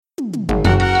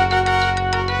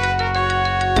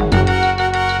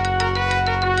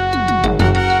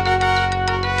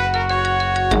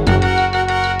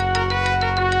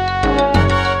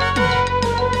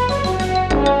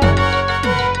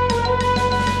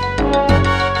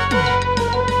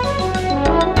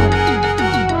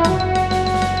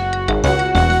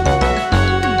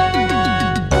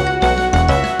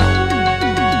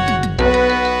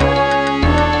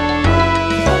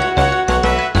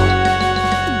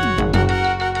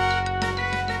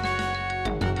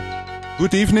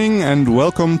Good evening and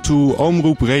welcome to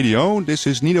ohmroep Radio. This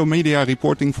is Nido Media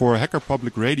reporting for Hacker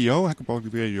Public Radio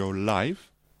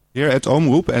Live, here at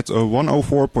ohmroep at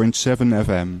 104.7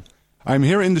 FM. I'm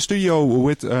here in the studio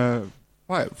with 4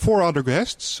 other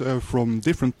guests from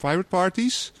different pirate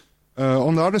parties.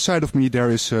 On the other side of me there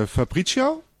is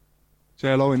Fabricio. Say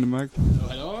hello in the mic.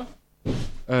 Hello.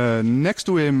 Next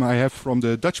to him I have from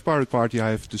the Dutch Pirate Party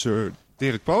I have Sir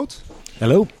Dirk Poot.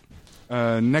 Hello.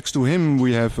 Next to him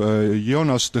we have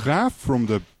Jonas Degrave from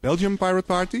the Belgian Pirate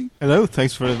Party. Hello,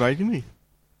 thanks for inviting me.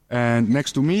 And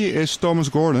next to me is Thomas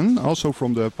Gordon, also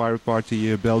from the Pirate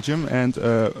Party Belgium, and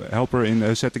helper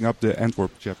in setting up the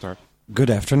Antwerp chapter. Good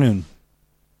afternoon.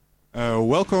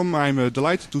 Welcome, I'm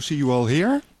delighted to see you all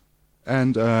here.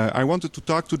 And I wanted to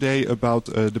talk today about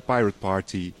the Pirate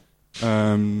Party.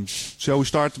 Shall we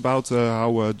start about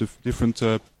how the different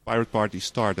Pirate parties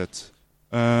started?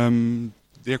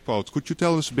 Dirk Poot, could you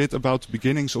tell us a bit about the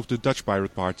beginnings of the Dutch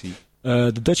Pirate Party?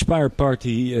 The Dutch Pirate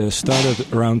Party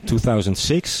started around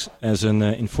 2006 as an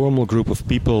informal group of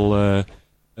people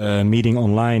meeting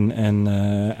online and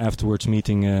afterwards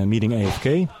meeting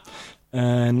AFK.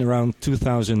 And around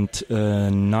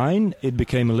 2009 it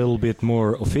became a little bit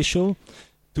more official.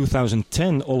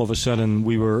 2010 all of a sudden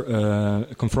we were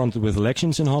confronted with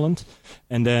elections in Holland.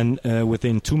 And then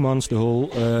within 2 months the whole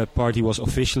party was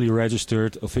officially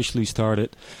registered, officially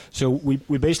started. So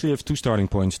we basically have 2 starting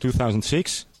points,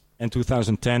 2006 and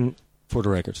 2010 for the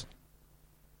records.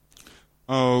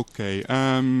 Okay.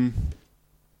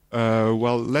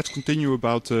 Well, let's continue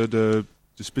about the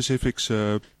specifics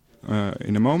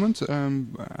in a moment.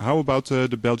 How about the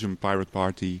Belgian Pirate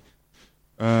Party?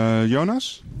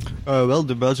 Jonas? Well,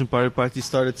 the Belgian Pirate Party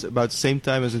started about the same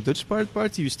time as the Dutch Pirate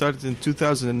Party. We started in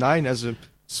 2009 as a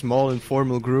small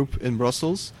informal group in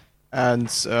Brussels.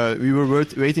 And we were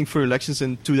waiting for elections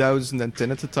in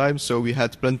 2010 at the time, so we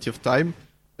had plenty of time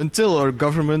until our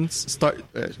government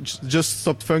just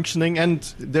stopped functioning. And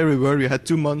there we were. We had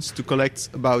 2 months to collect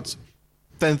about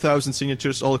 10,000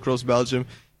 signatures all across Belgium.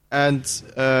 And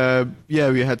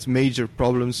we had major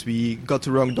problems. We got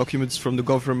the wrong documents from the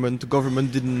government. The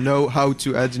government didn't know how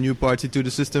to add a new party to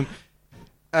the system.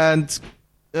 And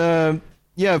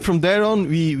from there on,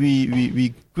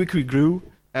 we quickly grew.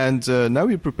 And now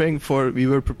we were preparing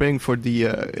for the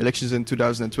elections in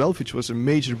 2012, which was a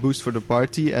major boost for the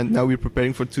party. And now we're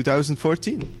preparing for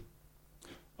 2014.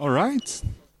 All right.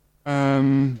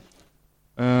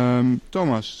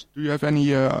 Thomas, do you have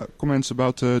any comments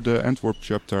about the Antwerp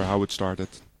chapter, how it started?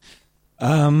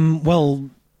 Well,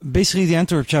 basically the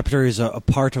Antwerp chapter is a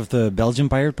part of the Belgian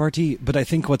Pirate Party, but I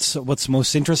think what's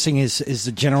most interesting is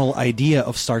the general idea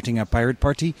of starting a pirate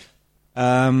party.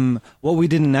 What we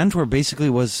did in Antwerp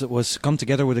basically was come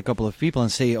together with a couple of people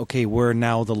and say, okay, we're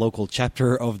now the local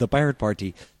chapter of the Pirate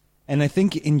Party. And I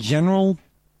think in general,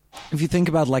 if you think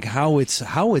about like how it's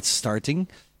starting,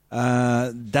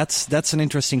 that's an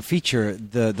interesting feature.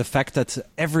 The fact that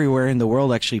everywhere in the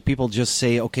world actually people just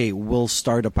say, okay, we'll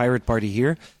start a pirate party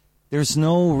here. There's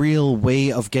no real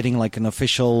way of getting like an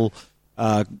official,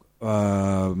 you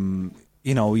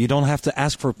don't have to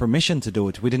ask for permission to do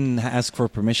it. We didn't ask for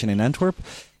permission in Antwerp.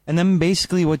 And then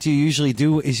basically what you usually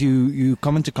do is you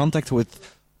come into contact with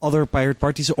other pirate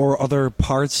parties or other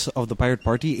parts of the pirate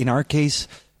party. In our case,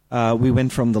 we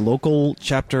went from the local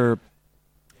chapter.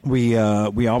 We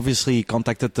obviously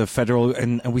contacted the federal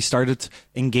and we started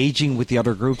engaging with the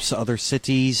other groups, other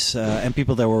cities, and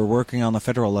people that were working on a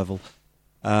federal level.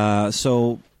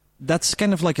 So that's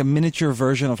kind of like a miniature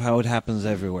version of how it happens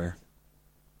everywhere.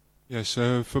 Yes,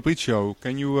 Fabricio,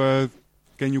 can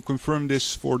you confirm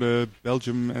this for the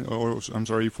Belgium,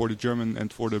 for the German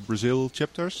and for the Brazil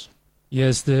chapters?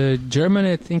 Yes, the German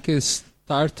I think is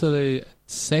started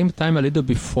same time a little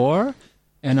before.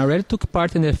 And already took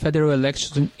part in the federal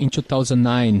election in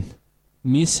 2009,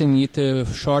 missing it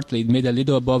shortly. It made a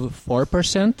little above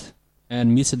 4%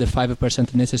 and missed the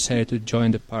 5% necessary to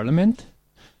join the parliament.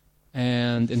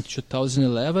 And in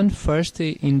 2011, first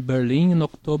in Berlin in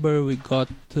October, we got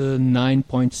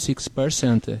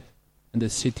 9.6% in the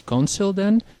city council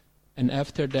then. And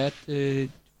after that,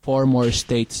 4 more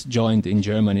states joined in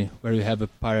Germany, where we have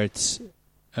pirates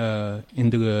in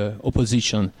the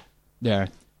opposition there.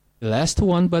 The last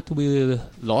one, but we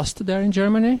lost there in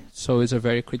Germany, so it's a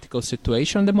very critical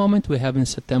situation at the moment. We have in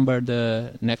September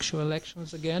the next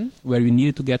elections again, where we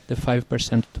need to get the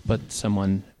 5% to put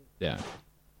someone there.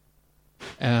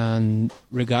 And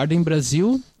regarding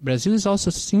Brazil is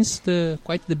also since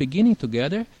quite the beginning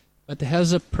together, but it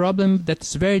has a problem that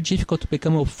it's very difficult to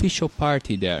become an official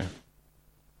party there.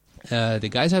 The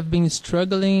guys have been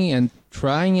struggling and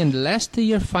trying, and last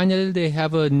year finally they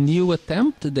have a new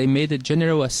attempt. They made a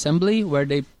general assembly where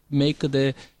they make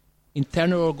the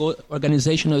internal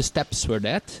organizational steps for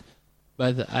that.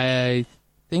 But I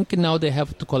think now they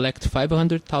have to collect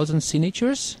 500,000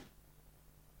 signatures.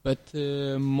 But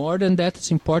more than that,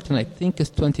 it's important. I think it's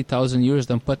 20,000 euros.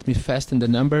 Don't put me fast in the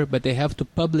number. But they have to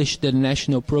publish the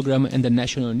national program in the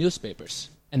national newspapers.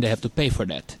 And they have to pay for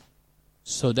that.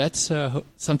 So that's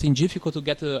something difficult to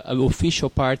get an official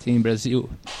party in Brazil.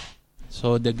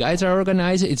 So the guys are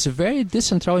organized. It's very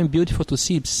decentral and beautiful to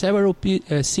see. Several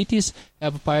cities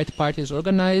have parties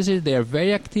organized. They are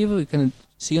very active. You can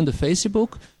see on the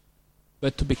Facebook.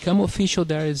 But to become official,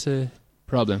 there is a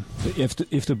problem. So you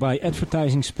have to buy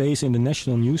advertising space in the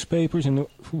national newspapers. And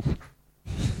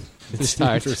it's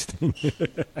interesting.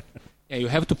 Yeah, you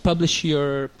have to publish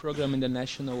your program in the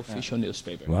national official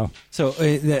newspaper. Wow. So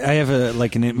I have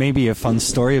maybe a fun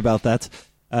story about that.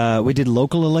 We did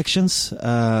local elections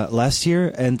last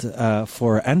year, and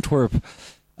for Antwerp,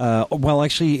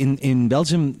 actually in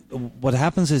Belgium, what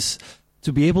happens is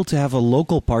to be able to have a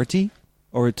local party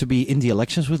or to be in the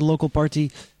elections with a local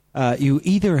party, you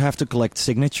either have to collect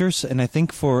signatures, and I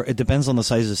think it depends on the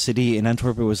size of the city. In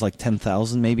Antwerp, it was like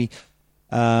 10,000 maybe.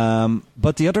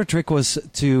 But the other trick was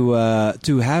to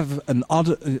have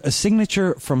a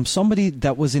signature from somebody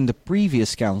that was in the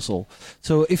previous council.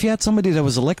 So if you had somebody that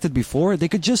was elected before, they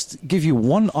could just give you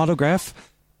one autograph,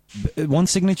 one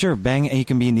signature, bang, and you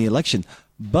can be in the election.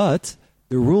 But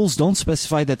the rules don't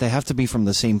specify that they have to be from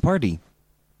the same party.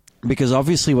 Because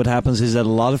obviously what happens is that a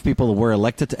lot of people were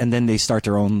elected and then they start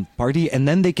their own party and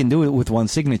then they can do it with one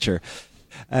signature.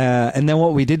 And then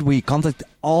what we did, we contacted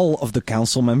all of the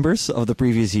council members of the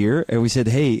previous year, and we said,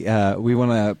 hey, we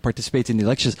want to participate in the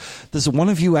elections. Does one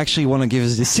of you actually want to give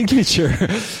us the signature?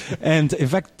 And in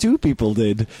fact, 2 people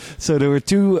did. So there were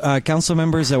 2 council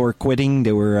members that were quitting.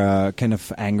 They were kind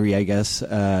of angry, I guess.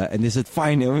 And they said,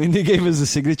 fine. I mean, they gave us a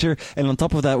signature. And on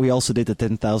top of that, we also did the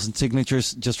 10,000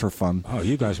 signatures just for fun. Oh,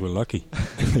 you guys were lucky.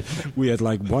 We had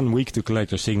like 1 week to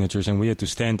collect our signatures, and we had to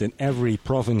stand in every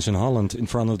province in Holland in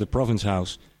front of the province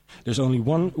house. There's only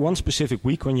one specific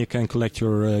week when you can collect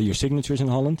your signatures in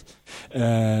Holland,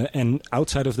 and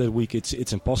outside of that week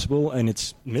it's impossible, and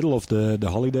it's middle of the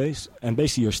holidays, and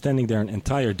basically you're standing there an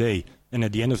entire day, and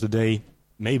at the end of the day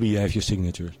maybe you have your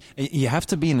signature. You have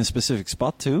to be in a specific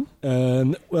spot too?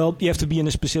 Well, you have to be in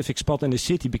a specific spot in the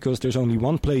city, because there's only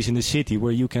one place in the city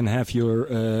where you can have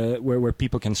your where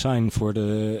people can sign for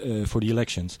the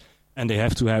elections. And they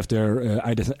have to have their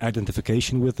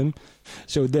identification with them.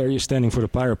 So there you're standing for the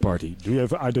pirate party. Do you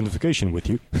have identification with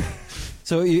you?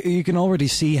 So you can already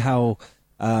see how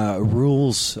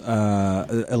rules,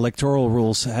 electoral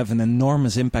rules, have an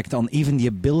enormous impact on even the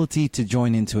ability to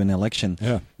join into an election.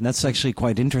 Yeah. And that's actually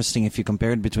quite interesting if you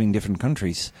compare it between different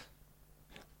countries.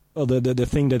 Well, the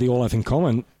thing that they all have in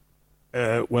common,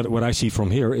 what I see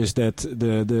from here, is that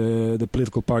the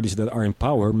political parties that are in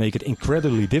power make it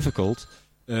incredibly difficult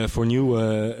for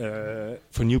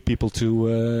new people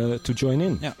to join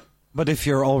in. Yeah, but if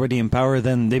you're already in power,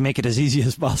 then they make it as easy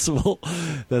as possible.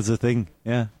 That's the thing.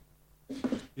 Yeah.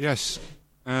 Yes.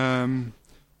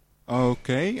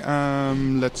 Okay.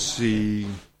 Let's see.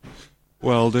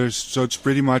 Well, it's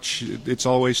pretty much, it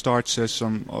always starts as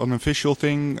some unofficial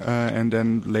thing, and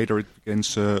then later it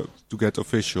begins to get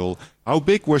official. How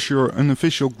big was your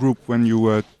unofficial group when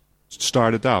you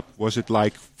started up? Was it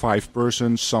like 5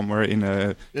 persons somewhere in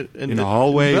a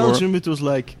hallway? In Belgium, it was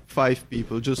like 5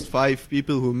 people, just 5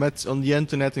 people who met on the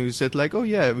internet and who said like, oh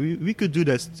yeah, we could do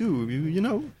that too, you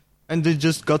know. And they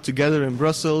just got together in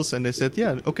Brussels and they said,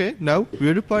 yeah, okay, now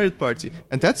we're the Pirate Party.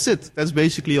 And that's it. That's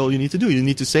basically all you need to do. You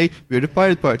need to say, we're the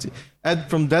Pirate Party. And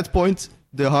from that point,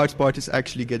 the hard part is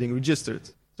actually getting registered.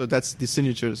 So that's the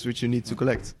signatures which you need to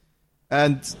collect.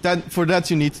 And then for that,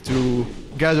 you need to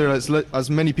gather as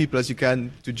many people as you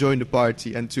can to join the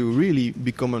party and to really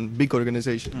become a big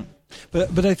organization.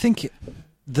 But I think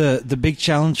the big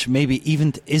challenge maybe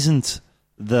even isn't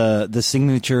the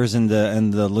signatures and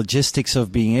the logistics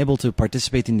of being able to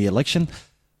participate in the election,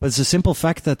 but it's a simple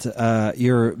fact that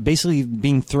you're basically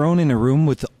being thrown in a room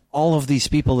with all of these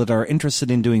people that are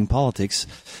interested in doing politics.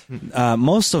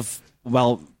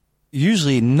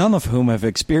 Usually none of whom have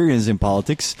experience in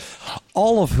politics,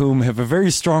 all of whom have a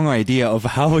very strong idea of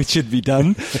how it should be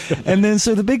done. And then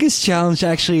so the biggest challenge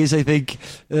actually is, I think,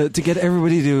 to get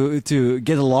everybody to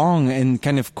get along and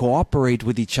kind of cooperate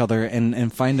with each other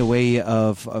and find a way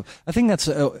of I think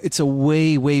it's a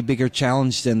way bigger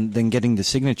challenge than getting the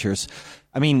signatures.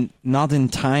 I mean, not in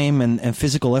time and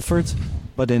physical effort,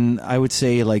 but in, I would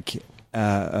say, like,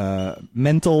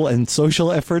 mental and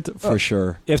social effort for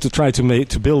sure. You have to try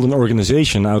to build an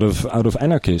organization out of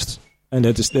anarchists, and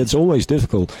that's always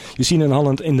difficult. You see in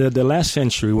Holland in the last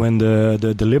century when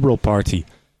the Liberal Party,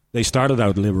 they started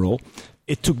out liberal,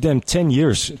 it took them 10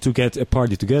 years to get a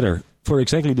party together for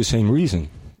exactly the same reason.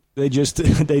 They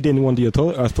didn't want the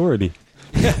authority.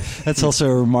 That's also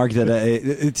a remark that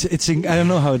it's I don't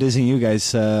know how it is in you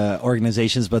guys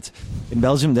organizations, but in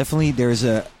Belgium definitely there's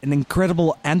an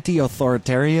incredible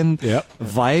anti-authoritarian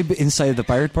vibe inside the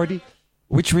Pirate Party,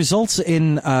 which results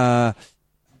in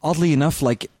oddly enough,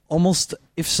 like almost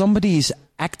if somebody is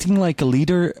acting like a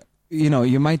leader,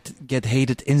 you might get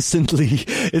hated instantly.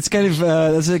 It's kind of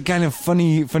that's a kind of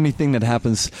funny thing that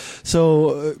happens.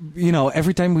 So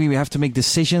every time we have to make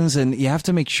decisions, and you have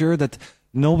to make sure that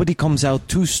nobody comes out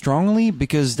too strongly,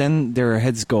 because then their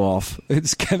heads go off.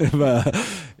 It's kind of a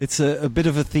bit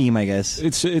of a theme, I guess.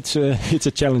 It's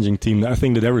a challenging theme. I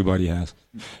think that everybody has.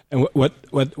 And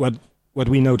what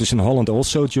we notice in Holland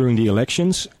also during the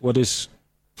elections, what is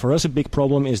for us a big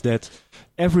problem is that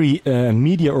every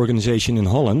media organization in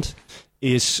Holland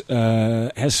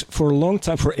has for a long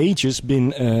time, for ages,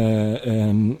 been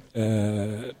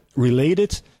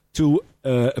related to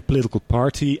a political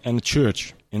party and a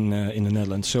church in the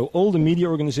Netherlands. So all the media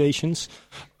organizations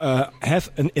have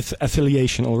an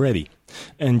affiliation already.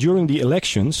 And during the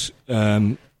elections,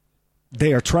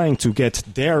 they are trying to get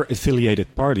their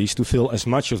affiliated parties to fill as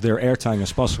much of their airtime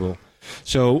as possible.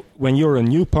 So when you're a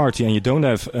new party and you don't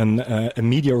have a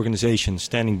media organization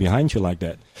standing behind you like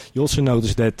that, you also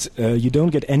notice that you don't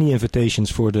get any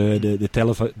invitations for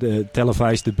the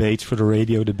televised debates, for the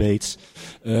radio debates.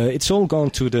 It's all gone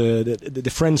to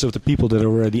the friends of the people that are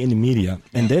already in the media.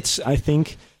 And that's, I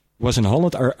think, was in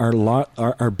Holland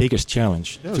our biggest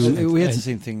challenge. Yeah, we had the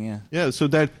same thing, yeah. Yeah, so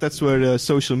that's where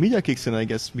social media kicks in, I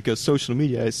guess, because social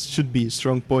media should be a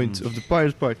strong point of the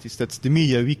Pirate parties. That's the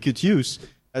media we could use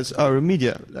as our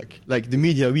media, like the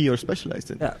media we are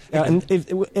specialized in. Yeah, and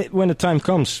when the time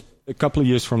comes, a couple of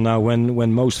years from now,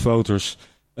 when most voters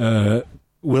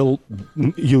will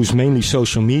use mainly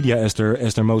social media as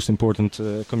their most important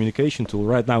communication tool.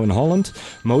 Right now in Holland,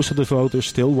 most of the voters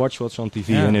still watch what's on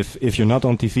TV, and if you're not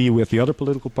on TV with the other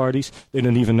political parties, they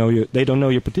don't even know you. They don't know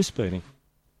you're participating.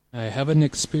 I have an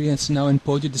experience now in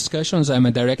podium discussions. I'm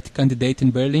a direct candidate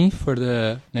in Berlin for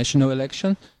the national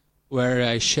election, where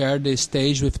I shared the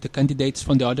stage with the candidates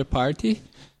from the other party.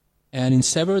 And in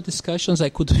several discussions, I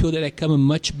could feel that I come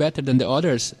much better than the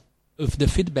others with the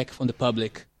feedback from the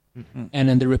public. Mm-hmm. And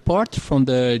in the report from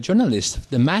the journalists,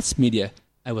 the mass media,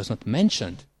 I was not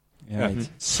mentioned. Yeah, right.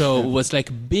 So it was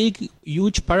like big,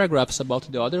 huge paragraphs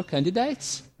about the other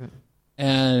candidates.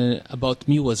 And about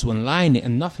me was one line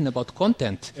and nothing about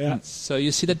content. Yeah. So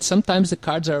you see that sometimes the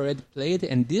cards are already played,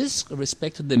 and this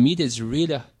respect to the media is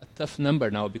really a tough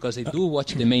number now, because they do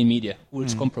watch the main media, who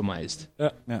is compromised.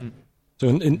 So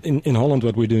in Holland,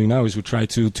 what we're doing now is we try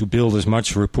to build as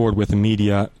much rapport with the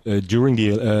media during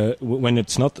the when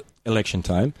it's not election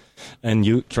time, and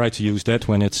you try to use that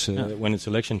when it's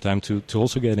election time to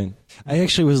also get in. I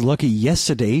actually was lucky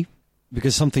yesterday,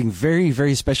 because something very,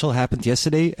 very special happened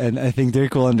yesterday, and I think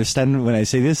Dirk will understand when I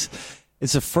say this.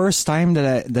 It's the first time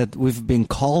that we've been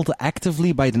called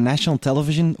actively by the national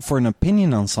television for an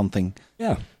opinion on something.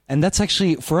 Yeah. And that's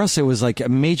actually, for us, it was like a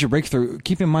major breakthrough.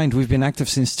 Keep in mind, we've been active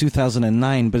since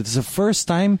 2009, but it's the first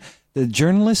time the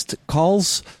journalist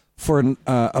calls for an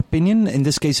opinion. In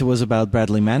this case, it was about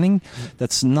Bradley Manning.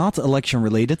 That's not election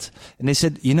related. And they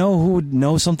said, who would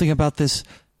know something about this?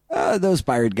 Those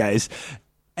pirate guys.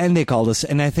 And they called us.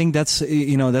 And I think that's,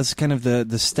 that's kind of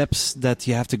the steps that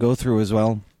you have to go through as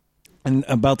well. And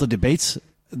about the debates,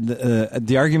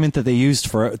 the argument that they used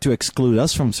to exclude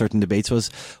us from certain debates was,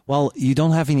 well, you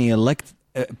don't have any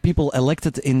people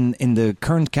elected in the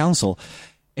current council.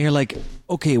 And you're like,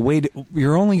 okay, wait,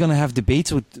 you're only going to have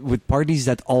debates with parties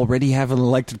that already have an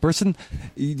elected person?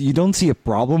 You don't see a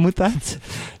problem with that?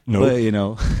 No. But,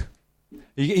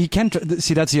 you can't,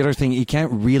 see, that's the other thing. You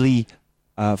can't really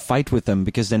fight with them,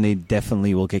 because then they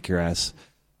definitely will kick your ass.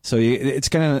 So you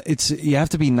have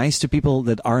to be nice to people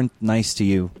that aren't nice to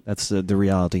you. That's the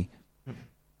reality.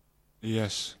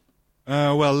 Yes.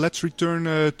 Well, let's return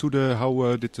to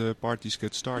how did the parties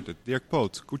get started. Dirk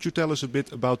Poot, could you tell us a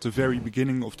bit about the very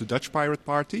beginning of the Dutch Pirate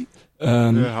Party?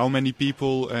 How many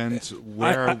people and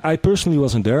where? I personally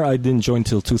wasn't there. I didn't join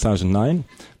till 2009.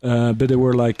 But there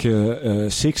were like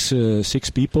six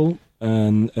people.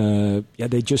 And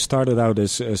they just started out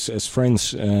as friends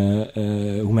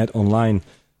who met online,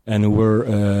 and who were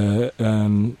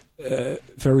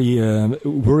very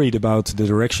worried about the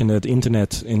direction that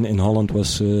internet in Holland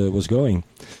was going.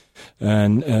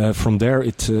 And from there,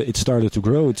 it started to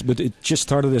grow. But it just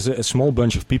started as a small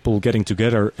bunch of people getting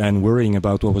together and worrying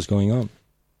about what was going on.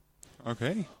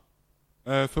 Okay.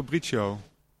 Fabricio,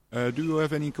 do you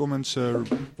have any comments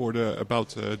about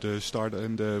the start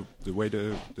and the way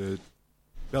the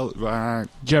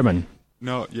German.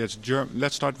 No, yes,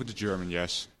 let's start with the German,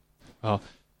 yes. Oh,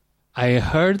 I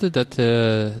heard that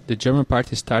the German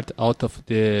party started out of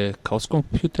the Chaos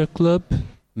Computer Club,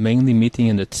 mainly meeting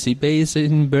in the sea base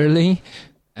in Berlin,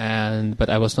 but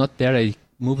I was not there. I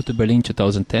moved to Berlin in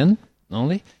 2010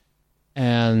 only,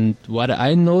 and what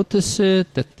I noticed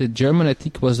that the German, I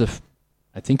think, was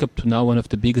up to now one of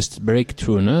the biggest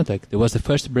breakthrough. No? Like there was the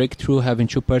first breakthrough having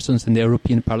two persons in the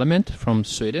European Parliament from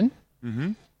Sweden,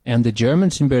 and the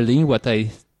Germans in Berlin. What I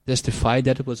testified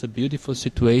that it was a beautiful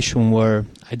situation where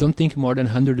I don't think more than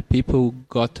 100 people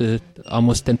got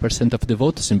almost 10% of the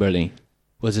votes in Berlin.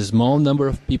 It was a small number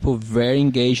of people, very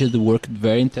engaged, worked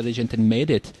very intelligent, and made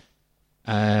it.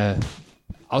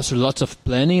 Also, lots of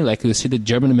planning, like you see the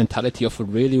German mentality of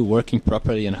really working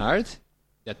properly and hard.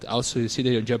 That also you see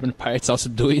the German pirates also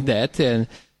doing that, and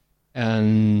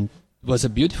it was a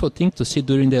beautiful thing to see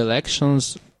during the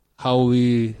elections how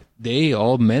they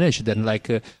all managed, and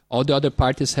all the other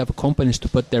parties have companies to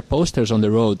put their posters on the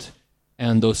road,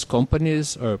 and those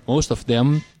companies, or most of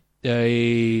them,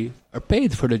 they are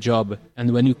paid for the job.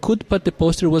 And when you could put the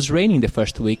poster, it was raining the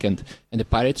first weekend, and the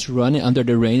pirates running under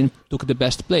the rain took the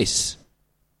best place.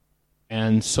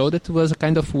 And so that was a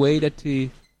kind of way that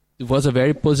it was a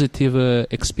very positive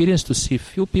experience to see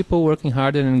few people working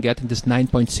harder and getting this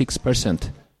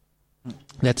 9.6%.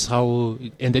 That's how,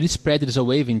 and then it spread as a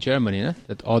wave in Germany,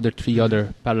 that all the three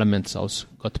other parliaments also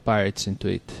got pirates into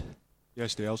it.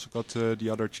 Yes, they also got the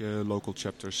other local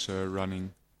chapters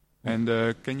running. And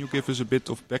can you give us a bit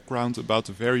of background about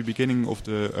the very beginning of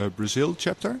the Brazil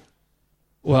chapter?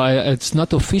 Well, it's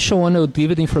not official one. I would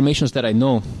give you the information that I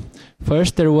know.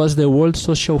 First, there was the World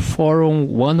Social Forum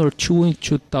 1 or 2 in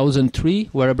 2003,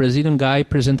 where a Brazilian guy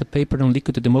presented a paper on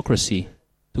liquid democracy,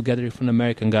 together with an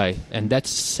American guy. And that's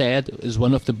said is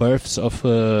one of the births of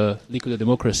liquid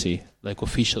democracy, like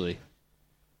officially.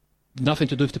 Nothing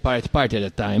to do with the Pirate Party at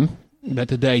the time, but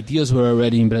the ideas were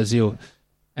already in Brazil.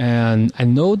 And I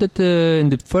know that in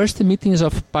the first meetings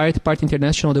of Pirate Party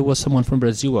International, there was someone from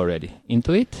Brazil already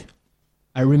into it.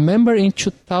 I remember in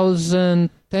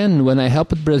 2010, when I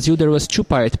helped Brazil, there was 2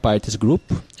 Pirate Parties group,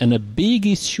 and a big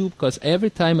issue, because every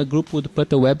time a group would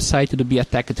put a website, it would be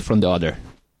attacked from the other.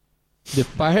 The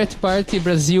Pirate Party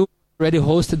Brazil already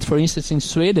hosted, for instance, in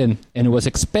Sweden, and was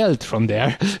expelled from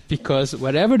there, because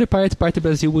wherever the Pirate Party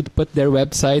Brazil would put their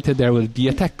website, there would be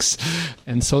attacks.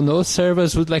 And so no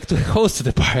servers would like to host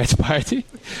the Pirate Party.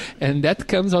 And that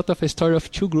comes out of a story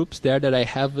of 2 groups there that I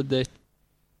have the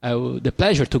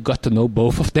pleasure to got to know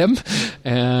both of them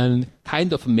and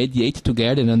kind of mediate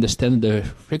together and understand the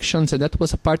frictions. And that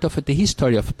was a part of the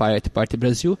history of Pirate Party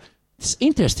Brazil. It's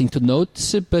interesting to note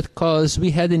because we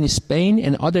had in Spain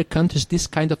and other countries this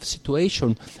kind of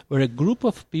situation where a group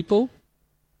of people,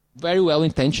 very well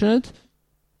intentioned,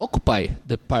 occupy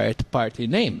the Pirate Party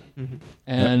name.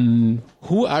 And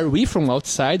who are we from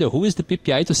outside, or who is the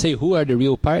PPI to say who are the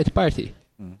real Pirate Party?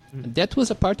 That was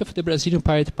a part of the Brazilian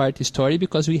Pirate Party story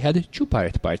because we had 2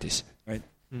 pirate parties. Right.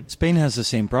 Spain has the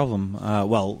same problem.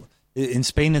 Well, in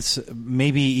Spain it's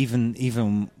maybe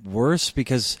even worse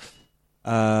because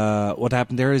what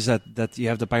happened there is that you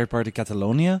have the Pirate Party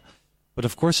Catalonia, but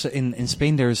of course in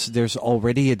Spain there's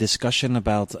already a discussion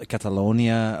about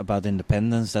Catalonia, about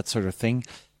independence, that sort of thing.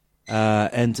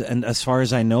 And as far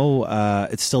as I know,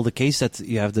 it's still the case that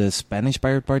you have the Spanish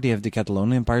Pirate Party, you have the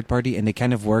Catalonian Pirate Party, and they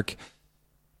kind of work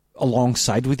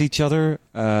alongside with each other.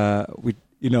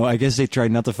 I guess they try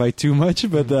not to fight too much,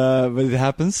 but it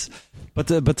happens.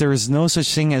 But there is no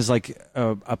such thing as like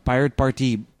a pirate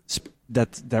party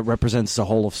that represents the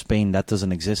whole of Spain. That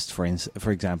doesn't exist, for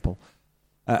example.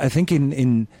 I think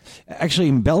in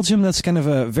Belgium, that's kind of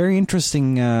a very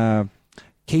interesting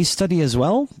case study as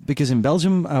well, because in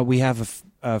Belgium we have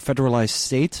a federalized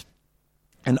state.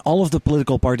 And all of the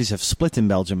political parties have split in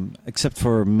Belgium, except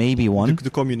for maybe one.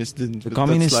 The communists didn't. The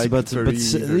communists, but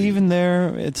even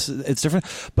there, it's different.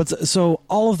 But so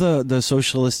all of the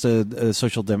socialists,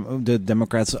 the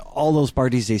Democrats, all those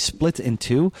parties, they split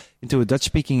into a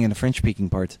Dutch-speaking and a French-speaking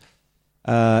part.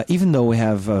 Even though we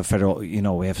have federal,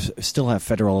 we still have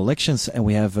federal elections, and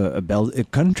we have a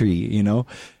country,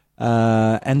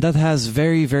 and that has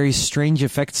very, very strange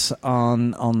effects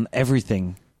on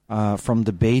everything. From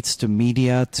debates to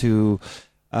media to,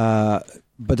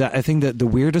 but I think that the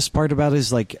weirdest part about it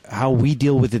is like how we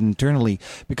deal with it internally.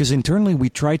 Because internally we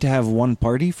try to have one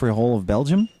party for the whole of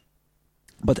Belgium,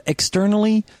 but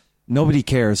externally nobody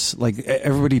cares. Like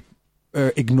everybody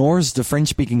ignores the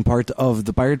French-speaking part of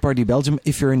the Pirate Party Belgium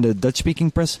if you're in the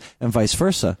Dutch-speaking press, and vice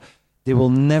versa. They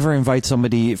will never invite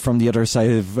somebody from the other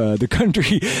side of the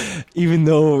country, even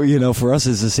though, for us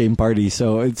it's the same party.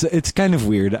 So it's kind of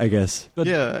weird, I guess. But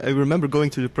yeah, I remember going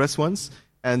to the press once,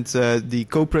 and the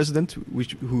co-president,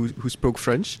 who spoke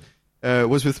French,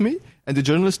 was with me, and the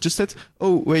journalist just said,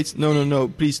 "Oh, wait, no,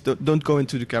 please don't go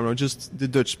into the camera, just the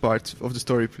Dutch part of the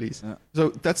story, please." Yeah. So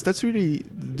that's really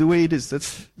the way it is.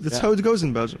 That's how it goes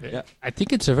in Belgium. Yeah. I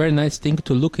think it's a very nice thing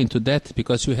to look into that,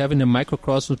 because you have in the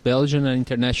microcosm of Belgium an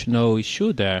international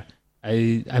issue there.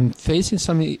 I'm facing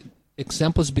some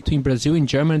examples between Brazil and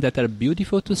Germany that are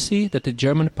beautiful to see, that the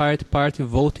German Pirate Party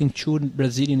voting two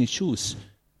Brazilian issues.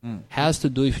 Has to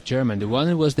do with Germany. The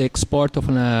one was the export of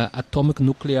an atomic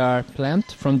nuclear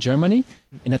plant from Germany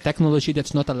in a technology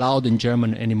that's not allowed in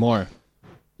Germany anymore.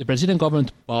 The Brazilian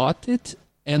government bought it,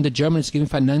 and the Germans is giving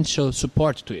financial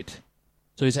support to it.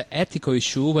 So it's an ethical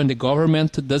issue when the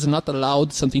government does not allow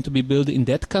something to be built in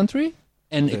that country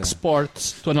and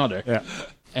exports to another. Yeah.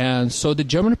 And so the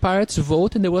German pirates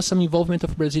vote, and there was some involvement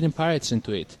of Brazilian pirates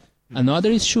into it.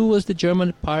 Another issue was the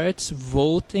German pirates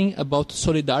voting about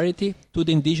solidarity to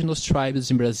the indigenous tribes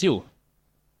in Brazil.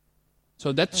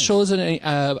 So that shows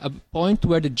a point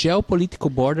where the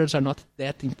geopolitical borders are not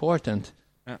that important.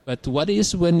 Yeah. But what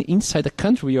is when inside the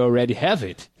country you already have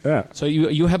it? Yeah. So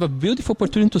you have a beautiful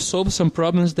opportunity to solve some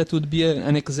problems that would be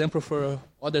an example for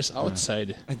others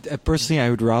outside. Personally, I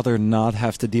would rather not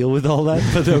have to deal with all that,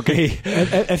 but okay.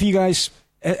 Have you guys...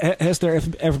 Has there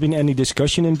ever been any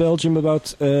discussion in Belgium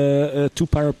about two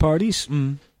pirate parties?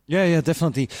 Yeah,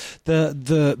 definitely.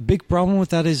 The big problem with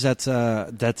that is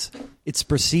that it's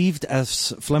perceived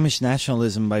as Flemish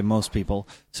nationalism by most people.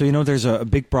 So there's a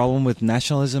big problem with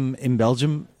nationalism in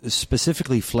Belgium,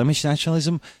 specifically Flemish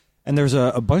nationalism. And there's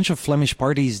a bunch of Flemish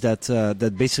parties that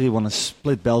basically want to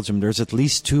split Belgium. There's at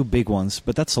least two big ones,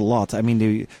 but that's a lot. I mean,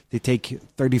 they take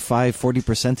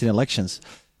 35-40% in elections.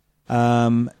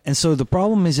 And so the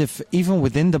problem is, if even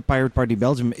within the Pirate Party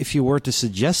Belgium, if you were to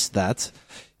suggest that,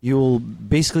 you will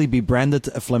basically be branded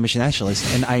a Flemish nationalist.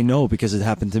 And I know, because it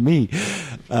happened to me.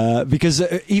 Because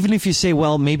even if you say,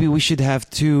 well, maybe we should have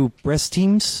two press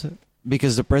teams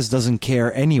because the press doesn't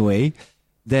care anyway,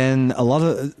 then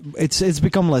it's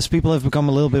become less. People have become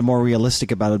a little bit more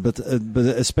realistic about it. But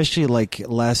especially like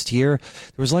last year,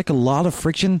 there was like a lot of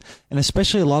friction and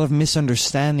especially a lot of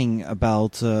misunderstanding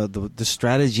about the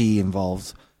strategy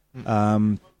involved.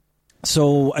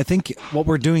 So I think what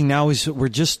we're doing now is we're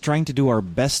just trying to do our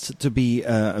best to be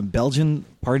a Belgian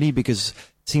party, because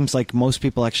it seems like most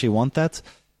people actually want that.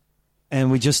 And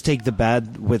we just take the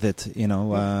bad with it,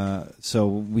 so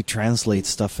we translate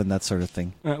stuff and that sort of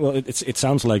thing. Well, it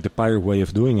sounds like the pirate way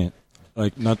of doing it,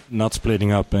 like not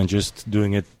splitting up and just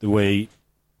doing it the way.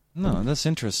 No, that's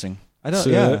interesting. I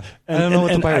don't know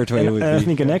what the pirate way would be. I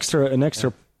think an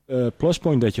extra plus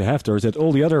point that you have there is that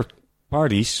all the other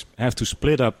parties have to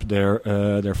split up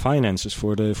their finances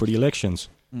for the elections.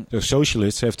 So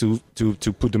socialists have to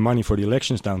put the money for the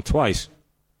elections down twice.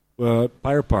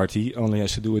 Pirate Party only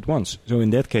has to do it once. So in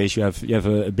that case, you have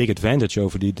a big advantage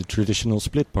over the traditional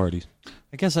split parties.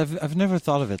 I guess I've never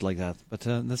thought of it like that, but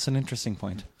that's an interesting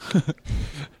point.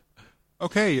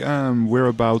 Okay, we're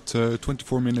about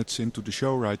 24 minutes into the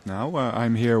show right now.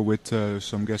 I'm here with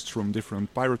some guests from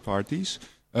different pirate parties.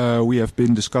 We have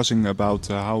been discussing about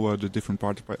how the different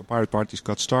pirate parties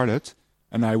got started.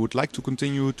 And I would like to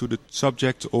continue to the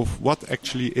subject of what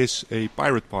actually is a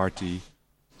pirate party.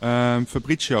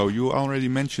 Fabricio, you already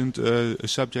mentioned a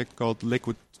subject called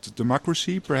liquid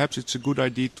democracy. Perhaps it's a good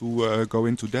idea to go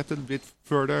into that a bit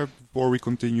further before we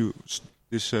continue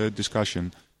this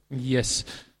discussion. Yes.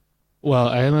 Well,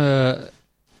 I am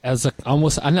as an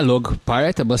almost analog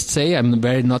pirate, I must say. I'm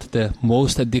very not the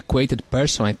most adequate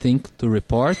person, I think, to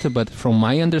report. But from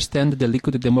my understanding, the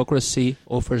liquid democracy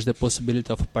offers the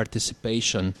possibility of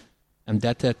participation. And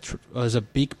that was a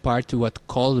big part of what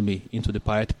called me into the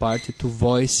Pirate Party, to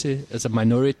voice as a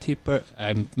minority.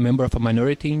 I'm a member of a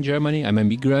minority in Germany. I'm a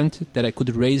migrant, that I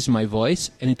could raise my voice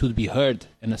and it would be heard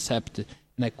and accepted.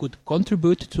 And I could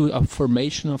contribute to a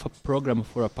formation of a program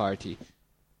for a party.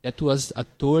 That was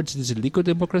towards this liquid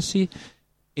democracy.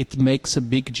 It makes a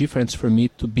big difference for me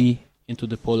to be into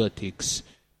the politics.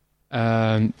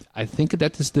 I think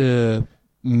that is the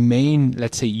main,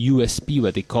 let's say, USP,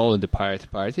 what they call it, the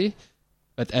Pirate Party.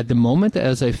 But at the moment,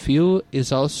 as I feel,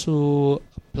 is also a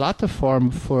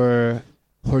platform for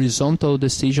horizontal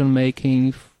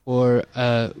decision-making, for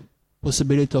a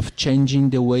possibility of changing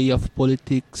the way of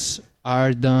politics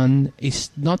are done. It's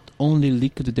not only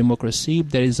liquid democracy,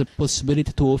 there is a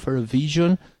possibility to offer a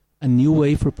vision a new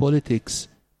way for politics.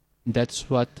 That's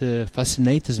what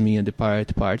fascinates me in the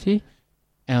Pirate Party.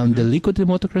 And the liquid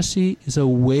democracy is a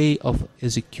way of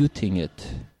executing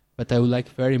it. But I would like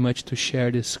very much to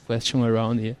share this question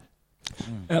around here.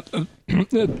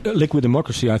 Liquid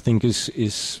democracy, I think,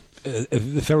 is a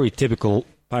very typical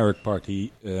Pirate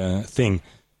Party thing.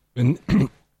 And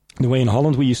the way in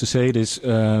Holland we used to say it is,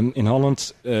 in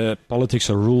Holland, politics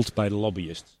are ruled by the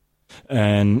lobbyists.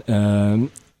 And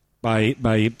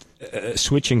by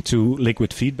switching to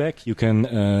liquid feedback, you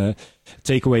can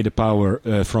take away the power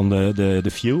from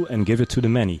the few and give it to the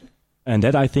many. And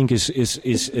that, I think,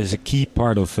 is a key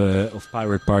part of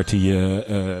Pirate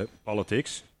Party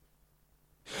politics.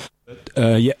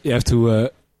 But you have to...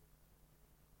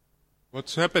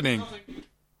 What's happening?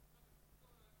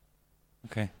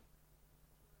 Okay.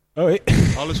 Oh, hey.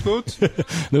 Alles goed?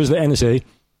 That was the NSA.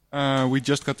 We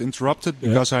just got interrupted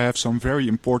because I have some very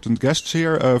important guests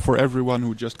here for everyone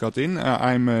who just got in.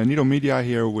 I'm Nido Media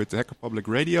here with Hacker Public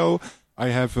Radio. I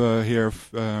have here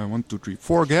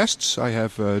 4 guests. I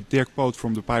have Dirk Poot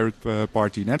from the Pirate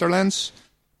Party Netherlands.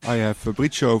 I have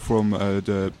Fabricio from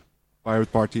the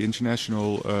Pirate Party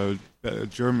International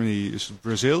Germany,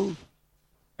 Brazil.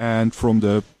 And from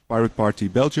the Pirate Party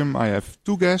Belgium, I have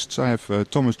 2 guests. I have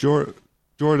Thomas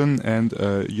Jordan and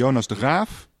Jonas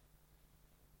Degrave.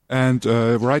 And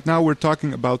right now we're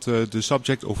talking about the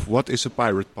subject of what is a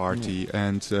pirate party.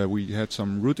 And we had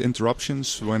some rude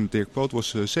interruptions when Dirk Poot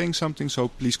was saying something, so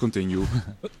please continue.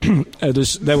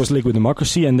 That was liquid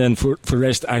democracy. And then for the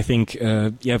rest, I think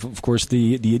you have, of course,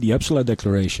 the Uppsala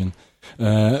Declaration.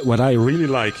 What I really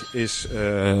like is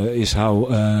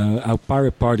how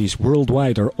pirate parties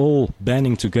worldwide are all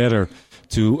banding together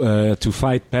to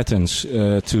fight patents,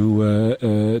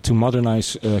 to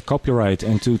modernize copyright,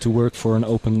 and to work for an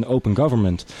open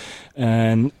government.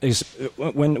 And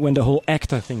when the whole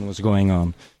ACTA thing was going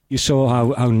on, you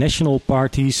saw how national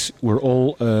parties were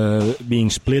all being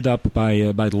split up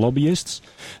by the lobbyists,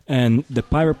 and the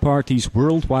pirate parties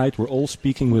worldwide were all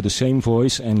speaking with the same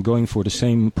voice and going for the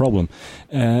same problem.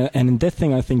 And in that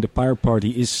thing, I think the pirate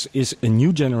party is a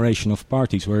new generation of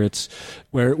parties where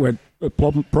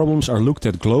problems are looked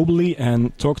at globally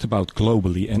and talked about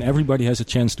globally, and everybody has a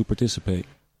chance to participate.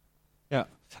 Yeah,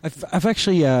 I've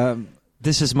actually.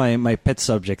 This is my pet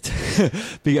subject,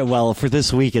 well, for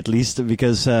this week at least,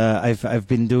 because I've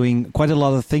been doing quite a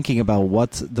lot of thinking about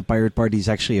what the Pirate Party is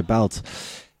actually about,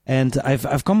 and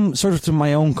I've come sort of to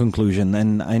my own conclusion.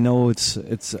 And I know it's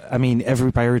I mean,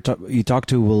 every pirate you talk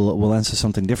to will answer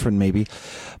something different maybe,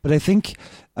 but I think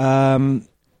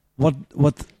what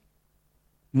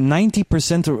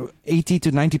 90% or 80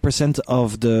 to 90%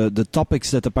 of the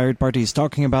topics that the Pirate Party is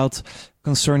talking about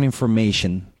concern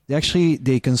information.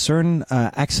 They concern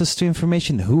access to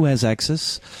information, who has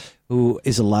access, who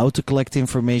is allowed to collect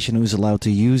information, who's allowed to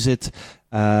use it,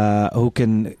 who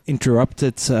can interrupt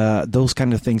it, those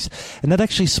kind of things. And that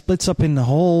actually splits up in a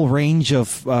whole range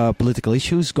of political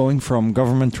issues, going from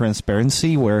government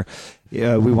transparency, where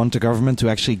we want the government to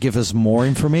actually give us more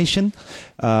information,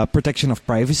 protection of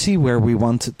privacy, where we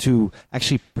want to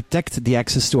actually protect the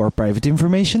access to our private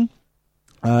information.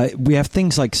 We have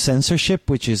things like censorship,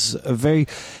 which is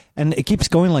and it keeps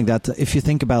going like that. If you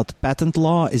think about patent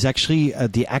law, is actually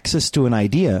the access to an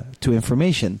idea, to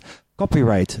information.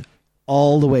 Copyright,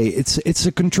 all the way. It's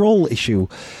a control issue.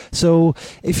 So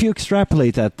if you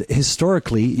extrapolate that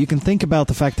historically, you can think about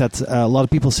the fact that a lot of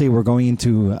people say we're going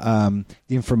into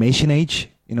the information age.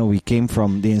 You know, we came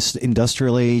from the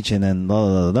industrial age and then blah,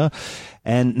 blah, blah, blah.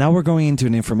 And now we're going into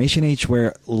an information age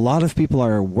where a lot of people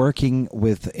are working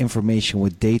with information,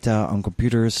 with data on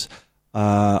computers.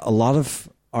 A lot of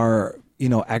our,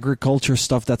 agriculture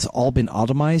stuff, that's all been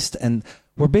automized. And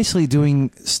we're basically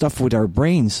doing stuff with our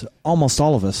brains, almost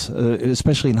all of us,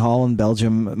 especially in Holland,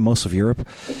 Belgium, most of Europe.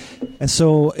 And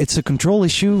so it's a control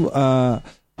issue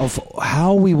of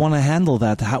how we want to handle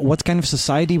that, what kind of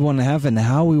society we want to have, and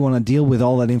how we want to deal with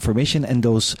all that information and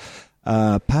those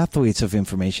pathways of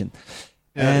information.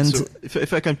 Yeah, and so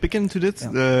if I can pick into this,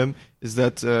 is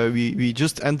that we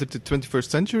just entered the 21st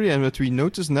century, and what we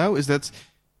notice now is that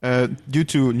due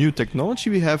to new technology,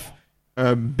 we have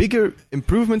bigger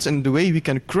improvements in the way we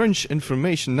can crunch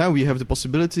information. Now we have the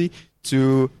possibility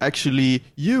to actually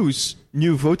use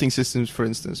new voting systems, for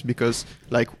instance, because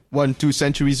like 1-2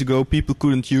 centuries ago, people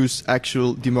couldn't use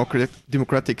actual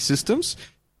democratic systems.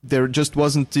 there just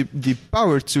wasn't the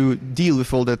power to deal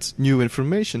with all that new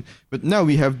information. But now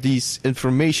we have these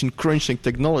information crunching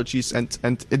technologies,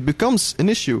 and it becomes an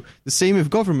issue. The same with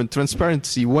government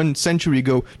transparency. 1 century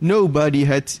ago, nobody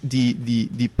had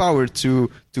the power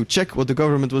to check what the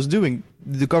government was doing.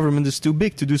 The government is too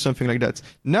big to do something like that.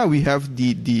 Now we have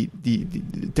the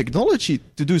technology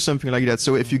to do something like that.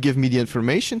 So if you give me the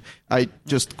information, I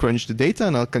just crunch the data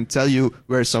and I can tell you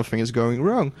where something is going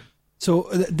wrong. So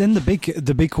then the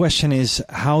big question is,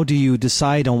 how do you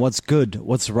decide on what's good,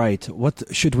 what's right? What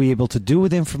should we be able to do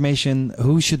with information?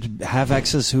 Who should have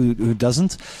access, who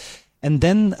doesn't? And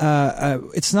then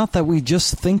it's not that we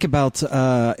just think about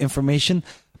information,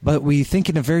 but we think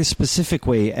in a very specific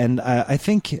way. And I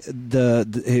think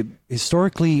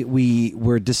historically we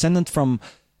were descendant from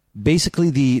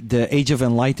basically the Age of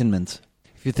Enlightenment.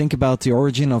 If you think about the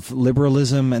origin of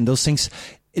liberalism and those things,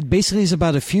 it basically is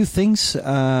about a few things.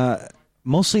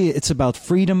 Mostly it's about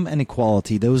freedom and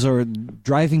equality. Those are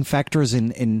driving factors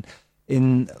in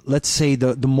let's say,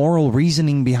 the moral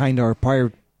reasoning behind our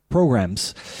prior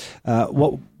programs.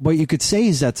 What you could say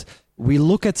is that we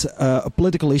look at a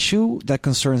political issue that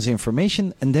concerns the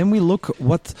information, and then we look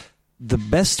what the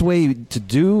best way to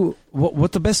do,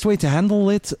 what the best way to handle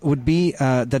it would be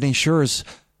that ensures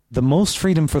the most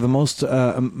freedom for the most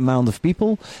amount of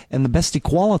people and the best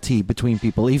equality between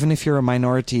people, even if you're a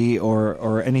minority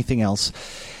or anything else.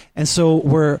 And so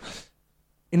we're,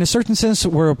 in a certain sense,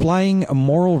 we're applying a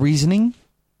moral reasoning.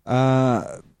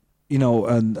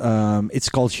 It's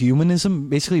called humanism.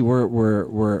 Basically,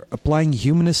 we're applying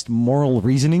humanist moral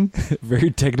reasoning,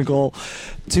 very technical,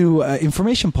 to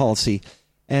information policy.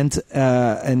 And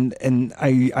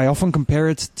I often compare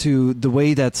it to the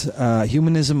way that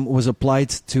humanism was applied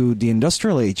to the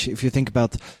industrial age. If you think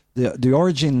about the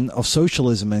origin of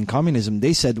socialism and communism,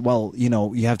 they said, well,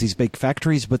 you have these big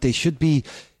factories, but they should be,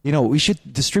 we should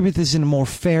distribute this in a more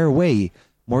fair way,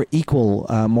 more equal,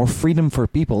 more freedom for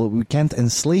people. We can't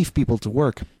enslave people to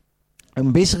work.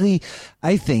 And basically,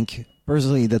 I think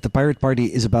personally that the Pirate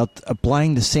Party is about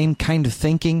applying the same kind of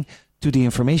thinking to the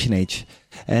information age.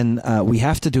 And we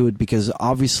have to do it because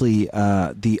obviously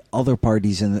the other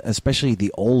parties, and especially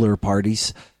the older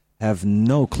parties, have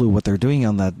no clue what they're doing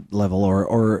on that level,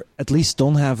 or at least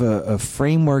don't have a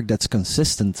framework that's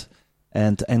consistent.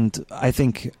 And I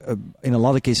think in a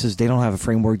lot of cases they don't have a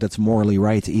framework that's morally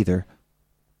right either.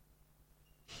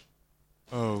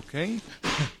 Okay.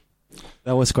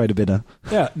 That was quite a bit, huh?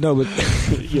 Yeah, no, but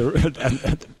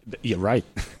you're right.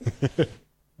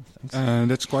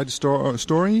 That's quite a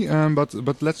story,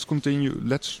 but let's continue.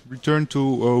 Let's return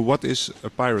to what is a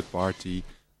pirate party.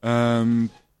 What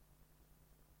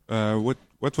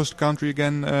was the country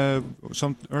again?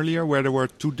 Some earlier where there were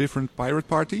 2 different pirate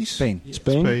parties. Spain.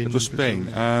 It was Spain.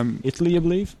 Italy, I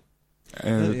believe.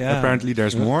 Apparently,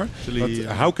 there's more. But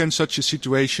how can such a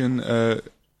situation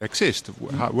exist?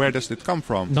 Where does it come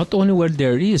from? Not only where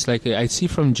there is, like I see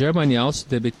from Germany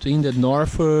also, between the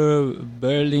North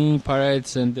Berlin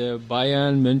pirates and the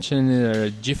Bayern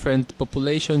München, different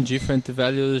population, different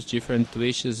values, different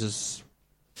wishes. It's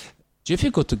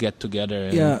difficult to get together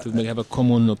and to have a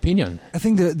common opinion. I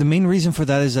think the main reason for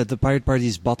that is that the Pirate Party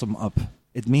is bottom up.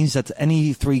 It means that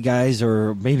any 3 guys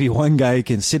or maybe 1 guy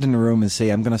can sit in a room and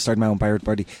say, I'm going to start my own pirate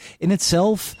party. In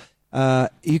itself,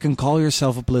 you can call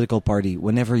yourself a political party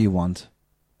whenever you want.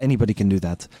 Anybody can do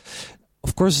that.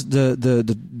 Of course,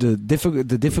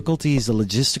 the difficulty is the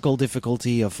logistical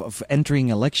difficulty of entering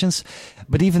elections.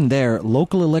 But even there,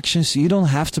 local elections, you don't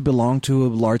have to belong to a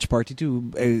large party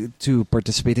to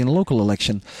participate in a local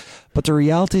election. But the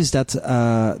reality is that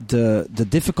the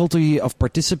difficulty of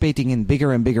participating in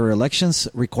bigger and bigger elections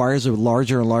requires a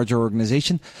larger and larger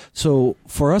organization. So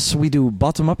for us, we do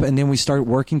bottom up, and then we start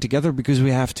working together because we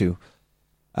have to.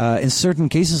 In certain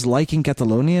cases, like in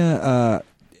Catalonia,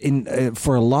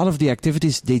 for a lot of the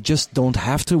activities, they just don't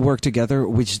have to work together,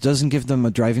 which doesn't give them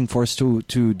a driving force to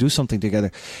do something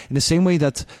together. In the same way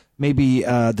that maybe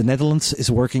the Netherlands is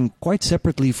working quite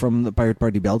separately from the Pirate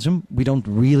Party Belgium. We don't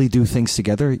really do things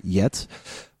together yet,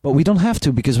 but we don't have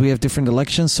to because we have different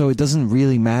elections, so it doesn't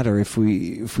really matter if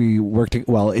we work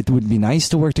well, it would be nice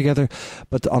to work together,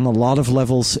 but on a lot of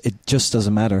levels, it just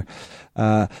doesn't matter.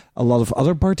 A lot of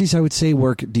other parties, I would say,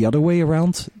 work the other way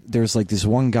around. There's like this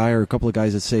one guy or a couple of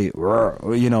guys that say,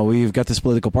 we've got this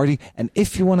political party, and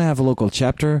if you want to have a local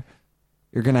chapter,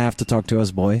 you're going to have to talk to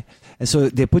us, boy. And so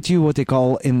they put you what they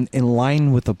call in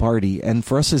line with the party. And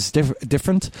for us, it's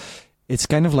different. It's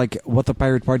kind of like what the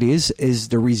Pirate Party is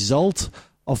the result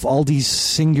of all these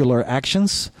singular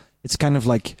actions. It's kind of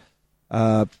like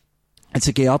it's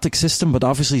a chaotic system, but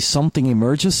obviously something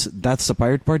emerges. That's the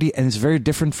pirate party, and it's very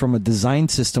different from a design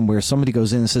system where somebody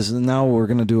goes in and says, "Now we're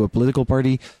going to do a political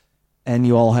party, and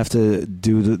you all have to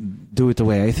do it the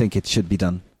way I think it should be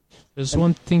done." There's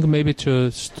one thing maybe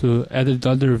to add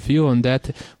another view on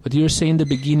that. What you were saying in the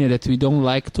beginning, that we don't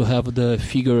like to have the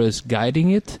figures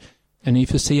guiding it. And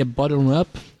if you say a bottom-up,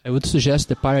 I would suggest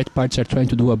the pirate parties are trying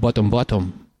to do a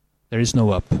bottom-bottom. There is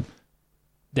no up.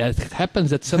 That happens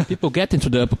that some people get into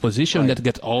the upper position that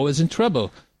get always in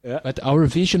trouble. Yeah. But our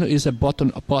vision is a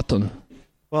bottom-bottom.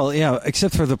 Well, yeah,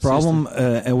 except for the problem,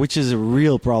 which is a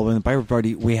real problem in the pirate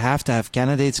party, we have to have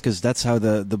candidates because that's how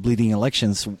the bleeding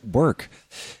elections work.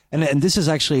 And this is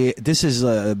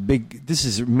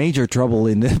major trouble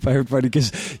in the pirate party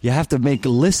because you have to make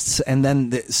lists, and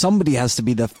then somebody has to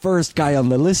be the first guy on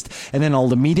the list, and then all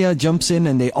the media jumps in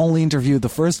and they only interview the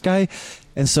first guy,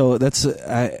 and so that's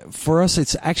for us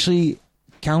it's actually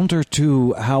counter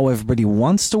to how everybody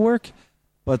wants to work,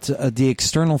 but the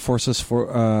external forces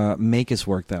make us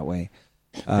work that way.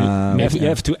 You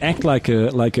have to act like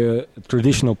a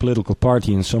traditional political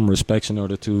party in some respects in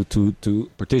order to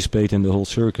participate in the whole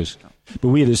circus. But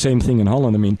we have the same thing in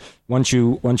Holland. I mean, once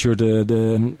you're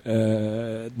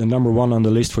the number one on the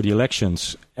list for the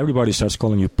elections, everybody starts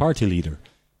calling you party leader.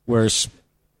 Whereas,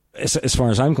 as far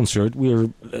as I'm concerned, we're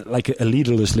like a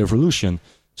leaderless revolution.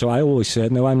 So I always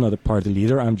said, no, I'm not a party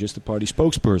leader. I'm just a party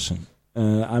spokesperson.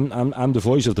 I'm the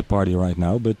voice of the party right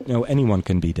now. But anyone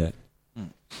can be that.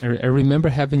 I remember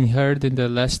having heard in the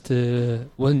last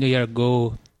 1 year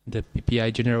ago, the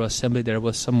PPI General Assembly, there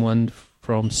was someone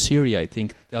from Syria, I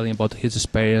think, telling about his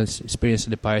experience in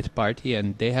the Pirate Party,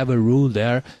 and they have a rule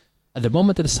there. At the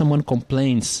moment that someone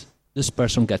complains, this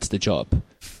person gets the job.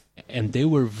 And they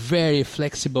were very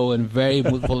flexible and very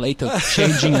volatile,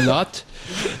 changing a lot.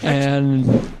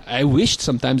 And I wished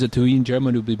sometimes that we in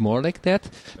Germany would be more like that.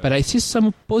 But I see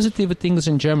some positive things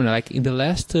in Germany. Like in the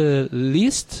last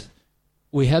list,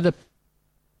 we had a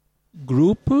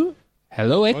group.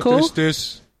 Hello, Echo. What is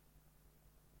this?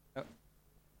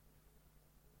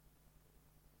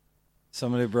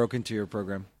 Somebody broke into your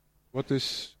program. What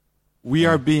is? We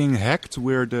are being hacked.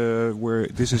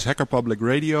 This is Hacker Public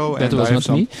Radio, that and was I have not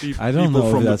some me. I don't people know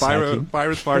from if the that's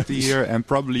pirate party here, and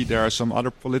probably there are some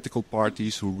other political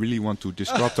parties who really want to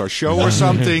disrupt our show or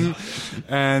something,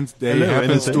 and they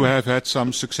happen to have had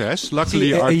some success.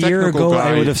 Luckily, our a year technical ago, guy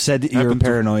I would have said you're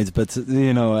paranoid, but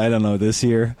I don't know this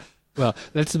year. Well,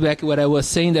 let's back what I was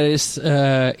saying. There is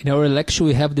in our election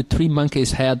we have the 3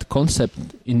 monkeys head concept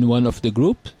in one of the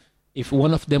group. If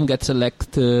one of them gets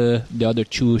elected, the other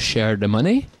 2 share the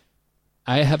money.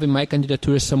 I have in my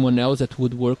candidature someone else that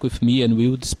would work with me, and we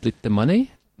would split the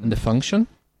money and the function.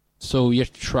 So we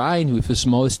are trying with a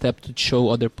small step to show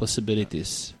other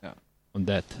possibilities on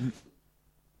that.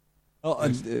 Well,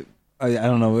 I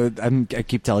don't know. I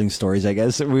keep telling stories, I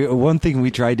guess. One thing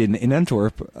we tried in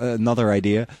Antwerp, another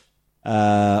idea,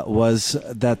 was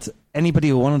that anybody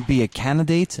who wanted to be a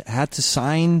candidate had to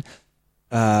sign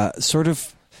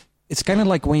it's kind of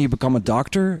like when you become a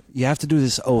doctor, you have to do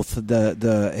this oath,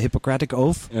 the Hippocratic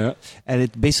Oath. Yeah. And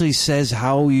it basically says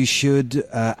how you should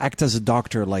act as a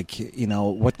doctor, like,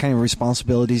 what kind of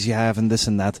responsibilities you have and this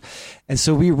and that. And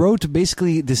so we wrote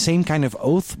basically the same kind of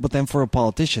oath, but then for a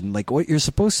politician, like what you're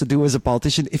supposed to do as a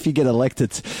politician if you get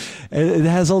elected. It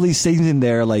has all these things in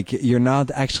there, like you're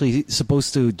not actually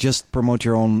supposed to just promote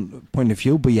your own point of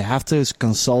view, but you have to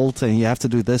consult and you have to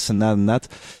do this and that and that.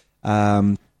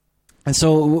 And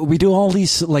so we do all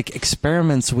these like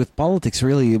experiments with politics,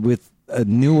 really, with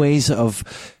new ways of,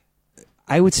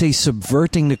 I would say,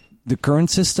 subverting the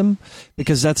current system,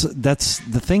 because that's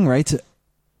the thing, right?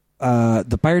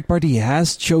 The Pirate Party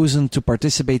has chosen to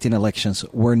participate in elections.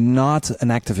 We're not an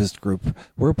activist group.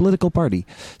 We're a political party.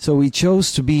 So we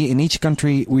chose to be in each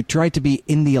country. We try to be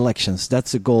in the elections.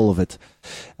 That's the goal of it.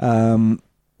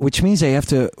 Which means you have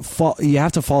to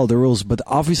follow the rules. But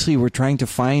obviously we're trying to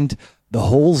find the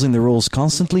holes in the rules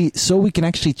constantly, so we can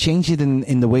actually change it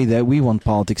in the way that we want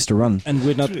politics to run. And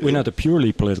we're not a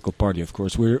purely political party, of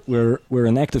course. We're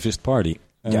an activist party,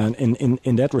 and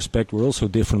in that respect, we're also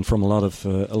different from a lot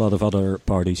of other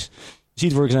parties. See,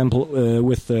 for example,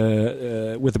 with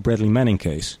the Bradley Manning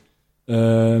case,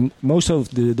 most of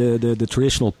the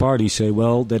traditional parties say,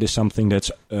 well, that is something that's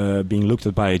being looked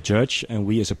at by a judge, and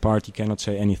we as a party cannot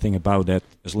say anything about that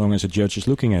as long as a judge is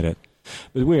looking at it.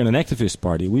 But we're an activist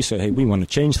party. We say, hey, we want to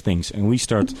change things, and we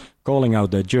start calling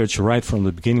out that judge right from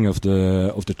the beginning of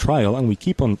the trial, and we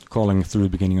keep on calling through the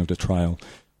beginning of the trial.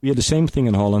 We had the same thing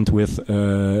in Holland with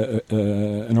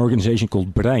an organization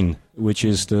called Brein, which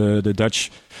is the Dutch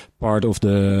part of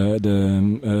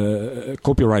the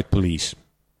copyright police.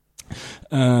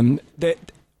 that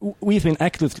we've been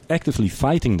actively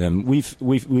fighting them.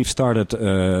 We've started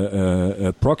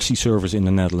a proxy service in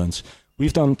the Netherlands.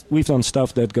 We've done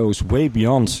stuff that goes way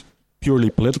beyond purely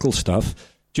political stuff,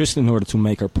 just in order to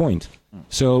make our point.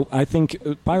 So I think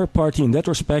Pirate Party in that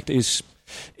respect is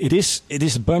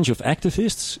a bunch of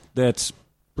activists that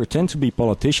pretend to be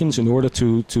politicians in order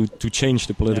to change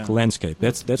the political landscape.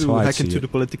 That's how I see it. To hack into the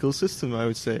political system, I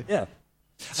would say. Yeah.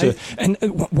 So, and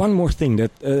one more thing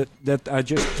that I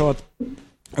just thought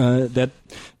that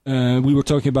we were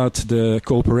talking about the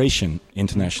cooperation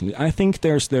internationally. I think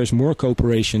there's more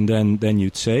cooperation than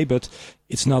you'd say, but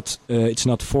it's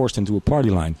not forced into a party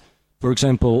line. For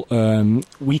example,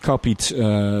 we copied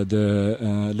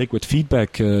the liquid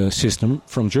feedback system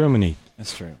from Germany.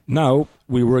 That's true. Now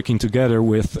we're working together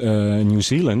with New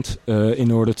Zealand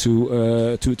in order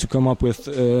to come up with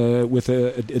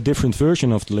a different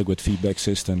version of the liquid feedback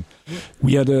system.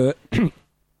 We had a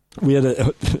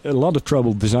lot of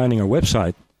trouble designing our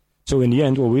website. So in the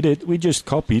end, what we did, we just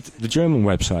copied the German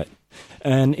website.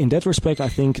 And in that respect, I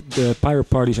think the pirate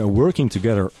parties are working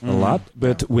together a lot,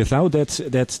 but without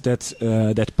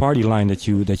that party line that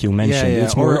you mentioned,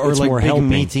 it's more, or it's like more big helping.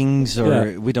 meetings,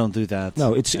 or we don't do that.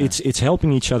 No, it's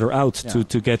helping each other out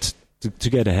to get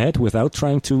ahead without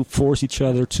trying to force each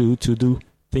other to do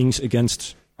things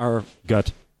against our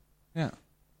gut. Yeah,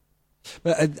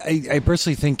 but I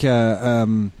personally think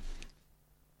an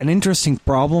interesting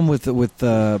problem with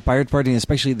the pirate party, and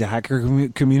especially the hacker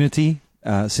community.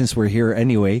 Since we're here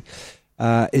anyway,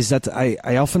 is that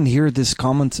I often hear this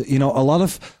comment. You know, a lot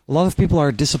of people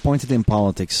are disappointed in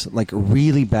politics, like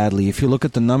really badly. If you look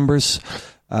at the numbers,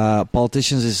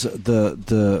 politicians is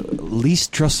the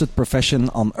least trusted profession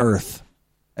on earth.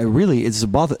 Really, it's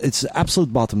the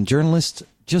absolute bottom. Journalists,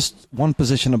 just one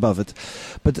position above it.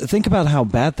 But think about how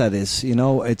bad that is. You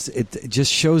know, it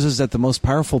just shows us that the most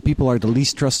powerful people are the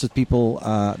least trusted people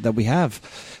that we have.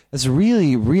 It's a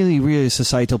really, really, really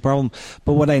societal problem.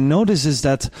 But what I notice is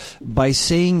that by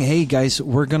saying, hey, guys,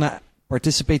 we're going to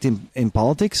participate in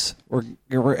politics,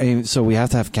 so we have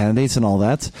to have candidates and all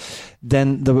that,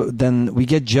 then we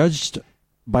get judged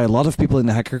by a lot of people in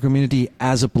the hacker community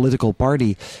as a political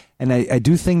party. And I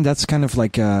do think that's kind of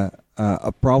like a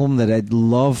problem that I'd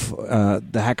love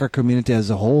the hacker community as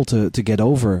a whole to get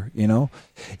over, you know?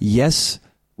 Yes,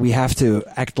 we have to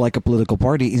act like a political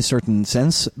party in certain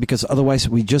sense, because otherwise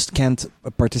we just can't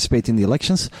participate in the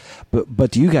elections.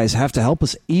 But you guys have to help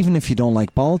us, even if you don't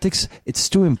like politics. It's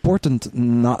too important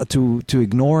not to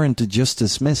ignore and to just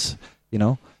dismiss, you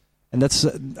know. And that's,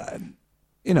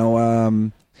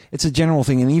 it's a general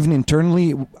thing. And even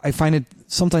internally, I find it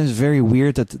sometimes very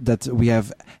weird that we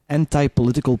have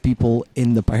anti-political people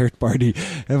in the pirate party.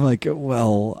 And I'm like,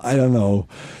 well, I don't know.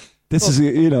 This is,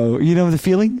 you know the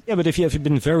feeling? Yeah, but if you have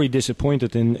been very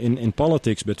disappointed in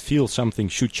politics, but feel something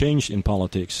should change in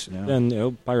politics,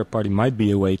 then Pirate Party might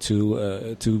be a way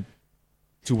to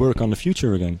work on the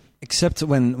future again. Except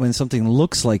when something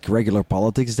looks like regular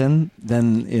politics, then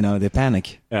they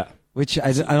panic. Yeah, which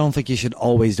I don't think you should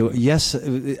always do. Yes,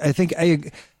 I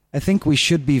think we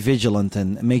should be vigilant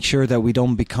and make sure that we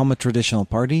don't become a traditional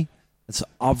party. It's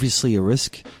obviously a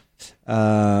risk,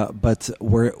 but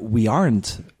we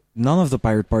aren't. None of the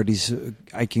pirate parties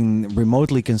I can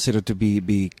remotely consider to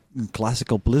be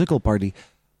classical political party,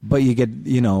 but you get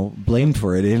blamed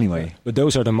for it anyway. But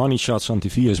those are the money shots on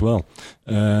TV as well.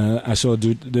 I saw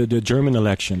the German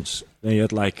elections. They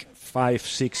had like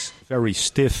 5-6 very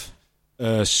stiff,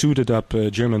 suited up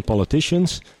German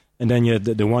politicians, and then you had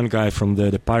the one guy from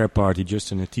the pirate party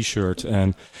just in a t-shirt.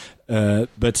 And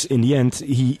but in the end,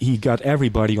 he got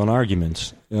everybody on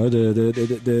arguments. You know,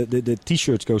 the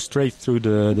t-shirts go straight through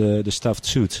the stuffed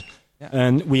suits. Yeah.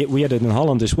 And we had it in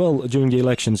Holland as well during the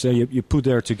elections. You put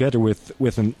there together with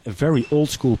a very old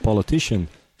school politician,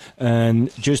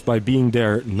 and just by being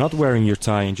there, not wearing your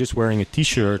tie and just wearing a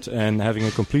t-shirt and having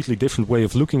a completely different way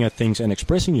of looking at things and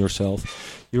expressing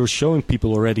yourself, you're showing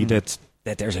people already that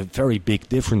there's a very big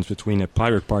difference between a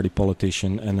pirate party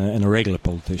politician and a regular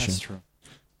politician. That's true.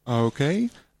 Okay.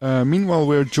 Meanwhile,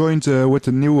 we're joined with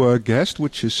a new guest,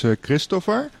 which is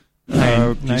Christopher.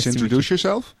 Hi, please nice introduce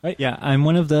yourself. Right, yeah, I'm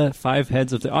one of the 5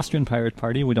 heads of the Austrian Pirate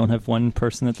Party. We don't have one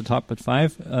person at the top, but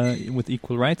 5 with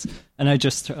equal rights. And I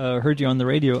just heard you on the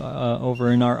radio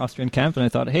over in our Austrian camp, and I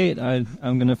thought, hey,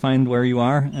 I'm going to find where you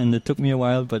are. And it took me a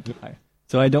while, but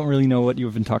so I don't really know what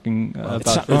you've been talking about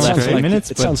for the last 5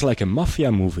 minutes. It sounds like a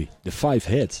mafia movie, The 5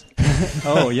 Heads.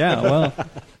 Oh, yeah, well,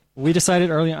 we decided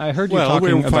earlier, I heard you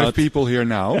talking we're about... 5 people here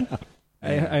now.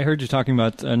 I heard you talking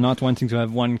about not wanting to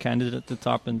have one candidate at the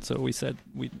top, and so we said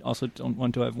we also don't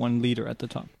want to have one leader at the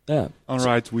top. Yeah. All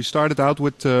right, we started out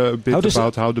with a bit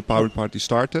about how the Pirate Party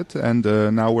started, and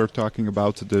now we're talking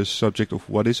about the subject of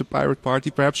what is a Pirate Party.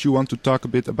 Perhaps you want to talk a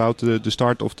bit about the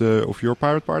start of your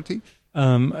Pirate Party?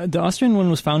 The Austrian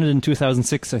one was founded in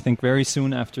 2006, I think, very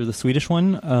soon after the Swedish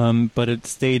one, but it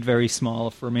stayed very small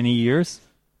for many years,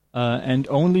 and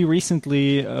only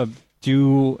recently,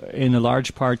 due in a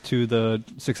large part to the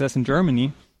success in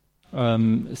Germany,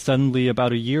 suddenly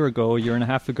about a year and a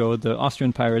half ago, the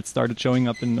Austrian pirates started showing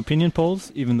up in opinion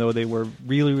polls, even though they were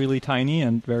really, really tiny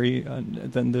and very.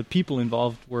 Then the people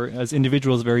involved were, as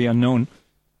individuals, very unknown,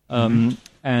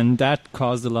 and that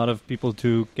caused a lot of people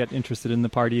to get interested in the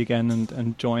party again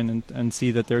and join and see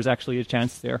that there's actually a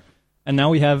chance there. And now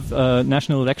we have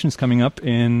national elections coming up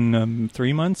in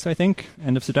 3 months, I think,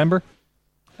 end of September.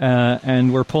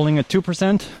 And we're polling at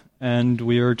 2%, and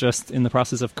we're just in the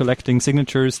process of collecting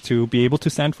signatures to be able to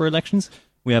stand for elections.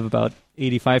 We have about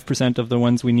 85% of the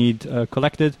ones we need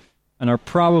collected, and are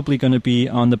probably going to be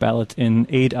on the ballot in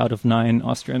 8 out of 9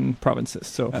 Austrian provinces.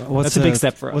 So that's a big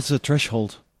step for us. What's the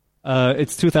threshold?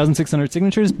 It's 2,600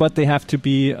 signatures, but they have to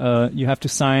be. You have to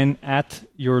sign at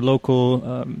your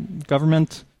local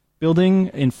government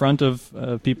building in front of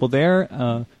people there.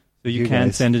 So you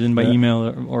can't send it in by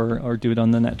email or do it on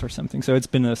the net or something. So it's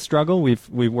been a struggle. We've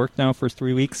worked now for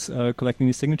 3 weeks collecting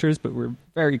these signatures, but we're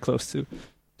very close to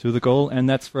the goal. And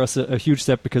that's for us a huge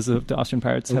step because the Austrian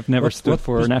Pirates have never stood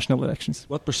for national elections.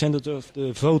 What percentage of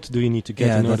the vote do you need to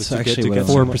get in order to get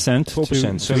 4%?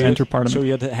 4%. To enter parliament. So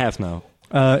you had half now.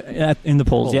 In the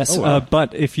polls, yes. Oh, wow.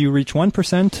 But if you reach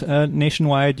 1%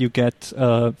 nationwide, you get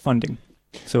funding.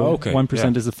 So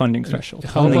 1% is the funding threshold.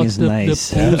 How about the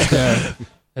polls there?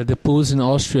 The polls in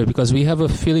Austria, because we have a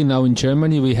feeling now in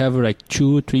Germany we have like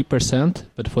 2-3%,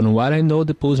 but from what I know,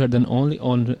 the polls are then only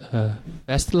on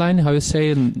fast line, how you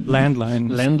say,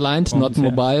 landlines, not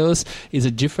mobiles. Is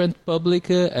a different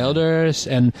public elders,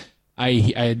 and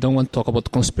I don't want to talk about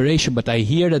conspiration, but I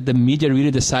hear that the media really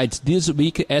decides this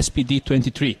week SPD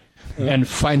 23. And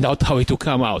find out how it will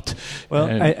come out. Well,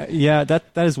 that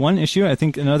is one issue. I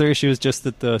think another issue is just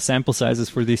that the sample sizes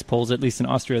for these polls, at least in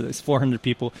Austria, there's 400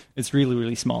 people. It's really,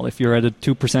 really small. If you're at a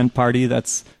 2% party,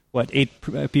 that's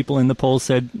 8 people in the poll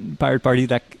said Pirate Party.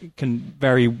 That can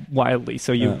vary wildly,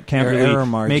 so you can't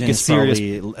really make a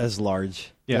serious as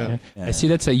large. Yeah. I see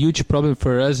that's a huge problem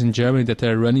for us in Germany that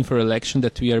are running for election,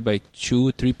 that we are by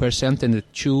 2-3%, and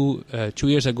 2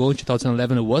 years ago in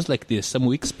 2011 it was like this. Some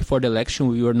weeks before the election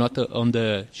we were not in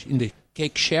the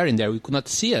cake sharing there. We could not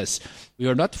see us. We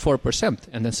were not 4%,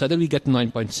 and then suddenly we get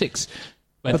 9.6%.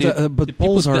 But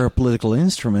polls are a political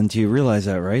instrument. You realize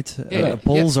that, right?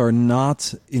 Polls are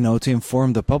not, to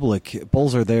inform the public.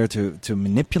 Polls are there to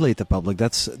manipulate the public.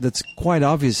 That's quite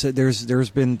obvious. There's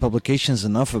been publications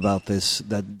enough about this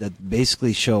that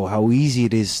basically show how easy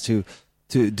it is to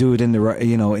do it in the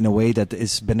in a way that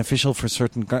is beneficial for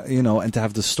certain and to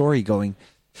have the story going.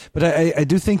 But I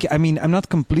do think, I'm not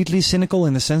completely cynical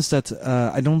in the sense that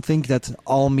I don't think that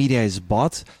all media is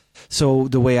bought. So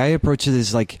the way I approach it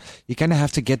is like you kind of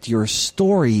have to get your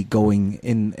story going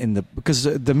because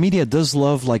the media does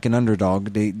love like an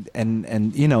underdog. And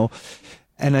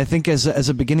I think as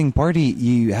a beginning party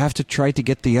you have to try to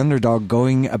get the underdog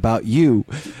going about you,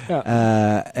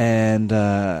 and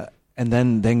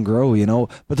then grow.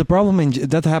 But the problem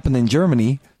that happened in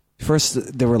Germany.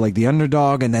 First, they were like the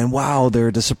underdog, and then wow, they're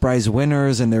the surprise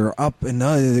winners, and they're up, and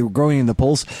they were growing in the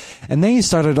polls. And then you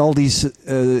started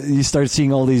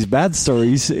seeing all these bad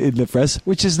stories in the press,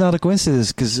 which is not a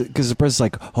coincidence, because the press is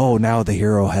like, oh, now the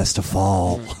hero has to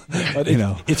fall. But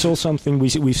it's all something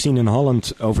we've seen in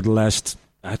Holland over the last,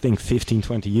 I think, 15,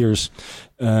 20 years.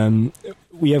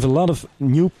 We have a lot of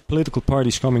new political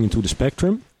parties coming into the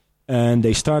spectrum, and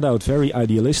they start out very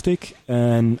idealistic,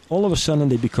 and all of a sudden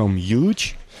they become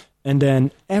huge. And then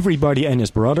everybody and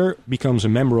his brother becomes a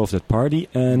member of that party,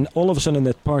 and all of a sudden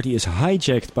that party is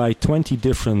hijacked by 20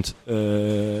 different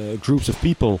groups of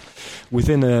people.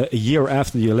 Within a year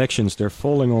after the elections, they're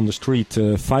falling on the street,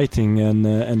 fighting, and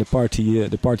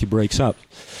the party breaks up.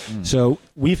 So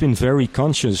we've been very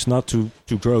conscious not to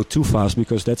grow too fast,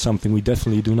 because that's something we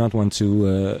definitely do not want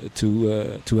to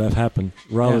have happen.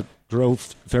 Rather grow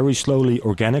very slowly,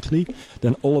 organically,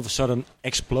 then all of a sudden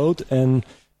explode, and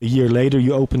a year later,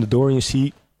 you open the door and you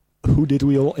see who did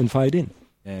we all invite in.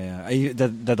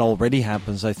 That already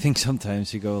happens. I think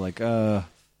sometimes you go like,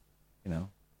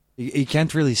 you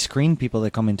can't really screen people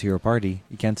that come into your party.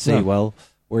 You can't say, well,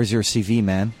 Where's your CV,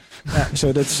 man?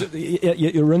 So that's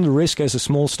you run the risk as a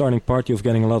small starting party of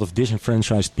getting a lot of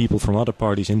disenfranchised people from other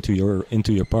parties into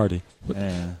your party.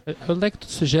 I would like to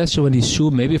suggest you an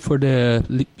issue, maybe for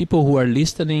the people who are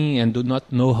listening and do not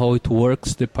know how it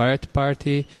works, the Pirate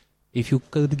Party. If you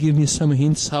could give me some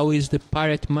hints, how is the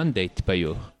Pirate Mandate by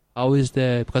you? How is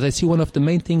because I see one of the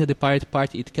main things of the Pirate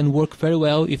Party, it can work very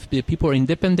well if the people are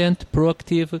independent,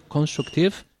 proactive,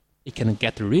 constructive. It can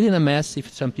get really in a mess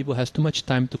if some people has too much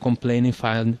time to complain and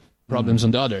find problems on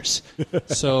the others.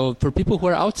 So for people who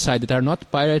are outside that are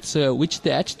not pirates, which is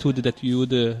the attitude that you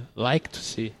would like to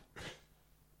see?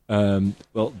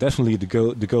 Well, definitely the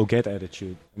go-get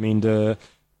attitude. I mean, the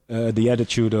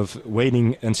attitude of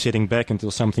waiting and sitting back until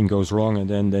something goes wrong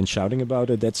and then shouting about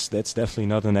it. That's definitely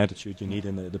not an attitude you need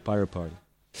in the pirate party.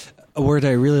 A word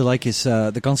I really like is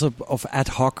the concept of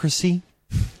adhocracy.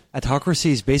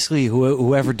 Adhocracy is basically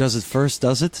whoever does it first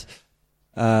does it.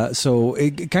 So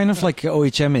it kind of like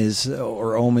OHM is,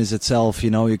 or Ohm is itself,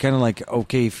 you're kind of like,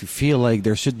 okay, if you feel like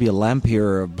there should be a lamp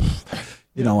here,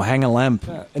 hang a lamp.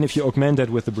 And if you augment that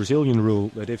with the Brazilian rule,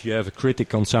 that if you have a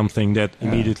critic on something, that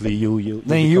immediately you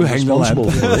then you hang the lamp. For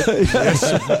it. Yes.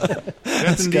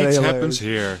 That indeed happens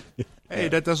here. Hey,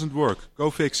 that doesn't work. Go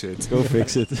fix it. Go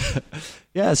fix it.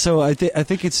 Yeah, so I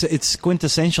think it's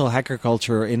quintessential hacker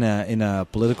culture in a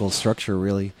political structure,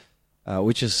 really.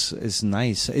 Which is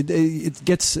nice. It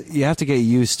gets, you have to get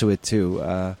used to it too,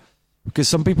 because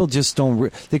some people just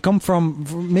don't. They come from,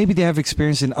 maybe they have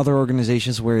experience in other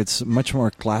organizations where it's much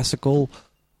more classical,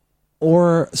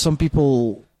 or some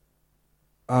people.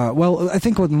 Well, I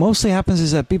think what mostly happens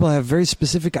is that people have a very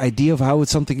specific idea of how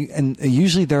it's something, and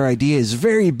usually their idea is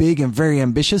very big and very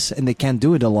ambitious, and they can't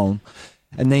do it alone.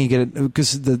 And then you get it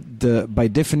because the by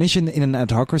definition in an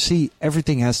adhocracy,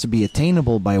 everything has to be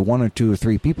attainable by one or two or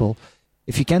three people.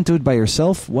 If you can't do it by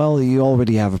yourself, well, you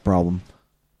already have a problem,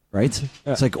 right?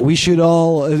 Yeah. It's like we should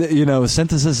all,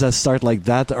 sentences that start like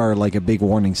that are like a big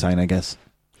warning sign, I guess.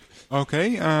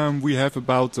 Okay, we have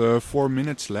about 4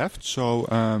 minutes left, so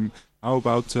how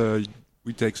about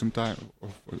we take some time?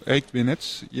 8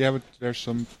 minutes? Yeah, but there's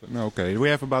some. No, okay, we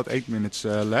have about 8 minutes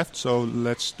left, so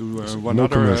let's do one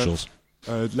other. Commercials.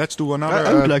 Let's do another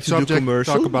I would like subject. To do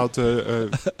commercial. Talk about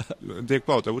Dirk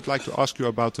Poot. I would like to ask you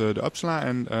about the Upsla,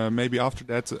 and maybe after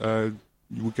that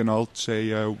we can all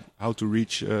say how to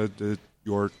reach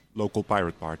your local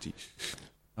pirate party.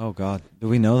 Oh God, do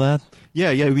we know that?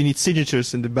 Yeah, we need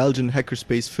signatures in the Belgian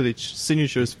hackerspace village.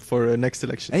 Signatures for next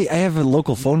election. Hey, I have a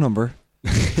local phone number.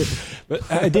 But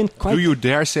I didn't quite. Do you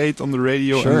dare say it on the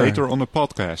radio and later on a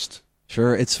podcast?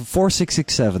 Sure, it's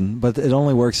 4667, but it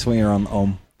only works when you're on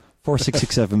Ohm.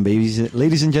 4667, babies,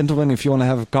 ladies and gentlemen. If you want to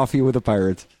have a coffee with a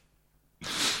pirate,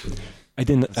 I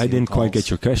didn't quite get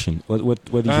your question. What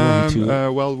did you want me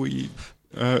to? Well, we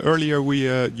earlier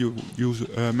you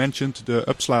mentioned the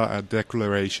Upsla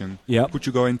declaration. Yeah. Could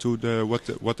you go into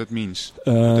what that means?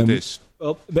 What it is?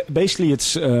 Well, basically,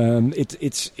 it's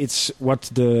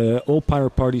what all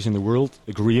pirate parties in the world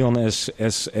agree on as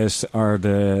are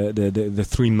the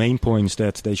three main points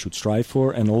that they should strive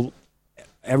for, and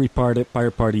every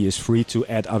pirate party is free to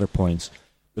add other points.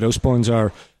 But those points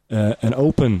are an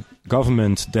open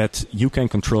government that you can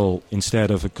control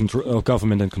instead of a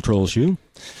government that controls you,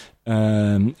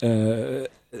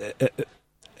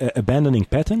 abandoning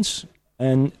patents,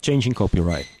 and changing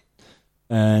copyright.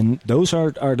 And those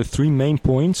are the three main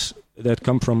points that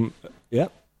come from. Yeah.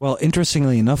 Well,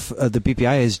 interestingly enough, the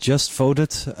PPI has just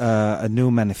voted a new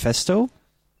manifesto,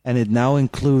 and it now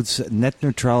includes net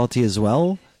neutrality as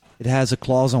well. It has a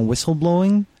clause on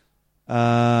whistleblowing.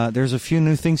 There's a few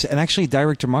new things, and actually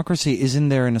direct democracy is in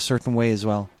there in a certain way as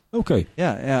well. Okay.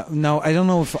 Yeah. Now, I don't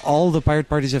know if all the pirate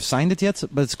parties have signed it yet,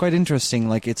 but it's quite interesting.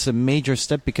 Like, it's a major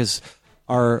step because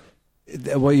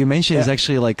what you mentioned is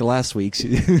actually like last week's.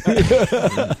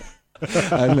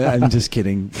 I'm just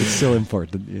kidding. It's still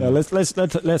important. Yeah.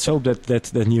 Let's hope that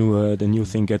the new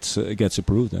thing gets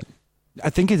approved then. I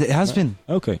think it has been.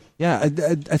 Okay. Yeah,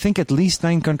 I think at least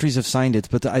 9 countries have signed it,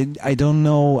 but I don't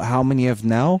know how many have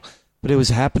now. But it was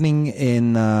happening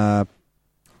in, I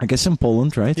guess, in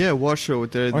Poland, right? Yeah, Warsaw.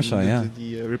 Warsaw,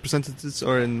 the representatives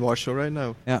are in Warsaw right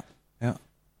now. Yeah.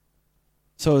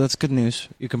 So that's good news.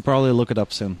 You can probably look it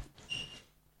up soon.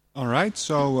 All right.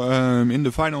 So in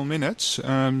the final minutes,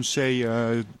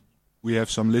 we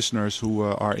have some listeners who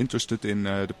are interested in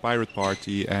the pirate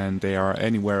party and they are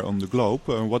anywhere on the globe.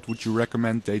 What would you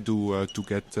recommend they do to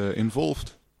get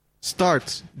involved?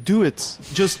 Start. Do it.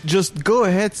 Just go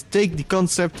ahead, take the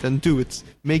concept and do it.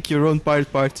 Make your own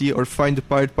pirate party or find a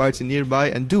pirate party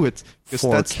nearby and do it. Because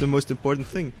that's the most important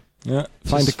thing. Yeah,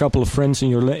 find a couple of friends in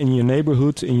your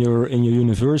neighborhood, in your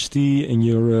university, in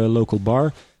your local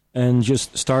bar, and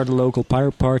just start a local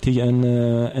pirate party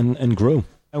and grow.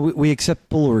 We accept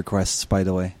pull requests, by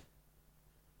the way,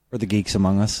 for the geeks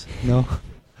among us. No.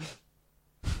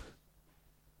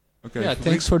 Okay. Yeah,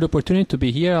 thanks for the opportunity to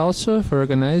be here also, for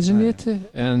organizing it,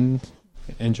 and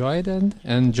enjoy it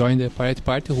and join the pirate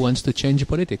party who wants to change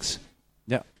politics.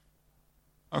 Yeah.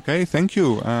 Okay, thank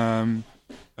you.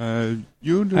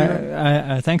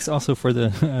 Thanks also for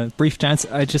the brief chance.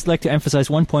 I'd just like to emphasize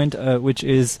one point, which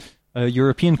is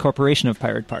European cooperation of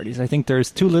pirate parties. I think there's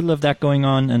too little of that going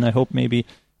on, and I hope maybe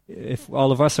if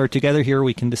all of us are together here,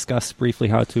 we can discuss briefly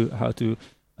how to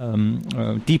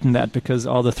deepen that, because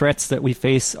all the threats that we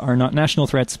face are not national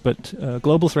threats, but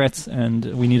global threats, and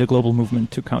we need a global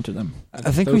movement to counter them.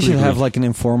 I think we should have like an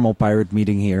informal pirate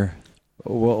meeting here.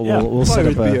 We'll set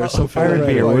up a pirate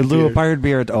beer. We'll do a pirate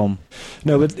beer at home.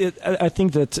 No, but I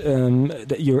think that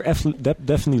you're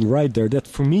definitely right there. That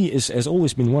for me has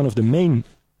always been one of the main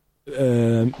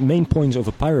points of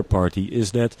a pirate party,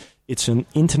 is that it's an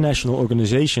international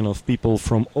organization of people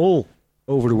from all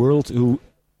over the world who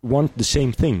want the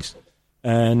same things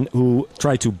and who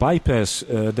try to bypass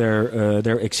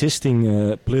their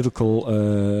existing political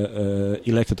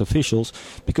elected officials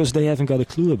because they haven't got a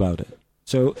clue about it.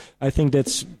 So I think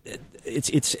it's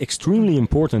extremely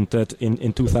important that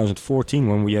in 2014,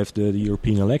 when we have the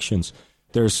European elections,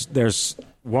 there's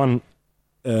one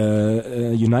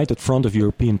united front of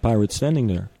European pirates standing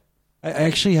there. I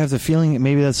actually have the feeling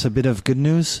maybe that's a bit of good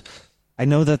news. I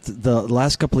know that the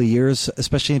last couple of years,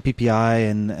 especially in PPI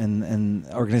and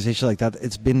organizations like that,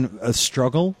 it's been a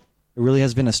struggle. It really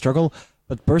has been a struggle.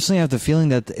 But personally, I have the feeling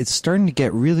that it's starting to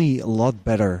get really a lot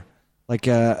better. Like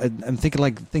I'm thinking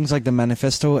like things like the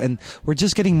manifesto, and we're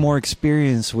just getting more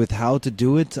experience with how to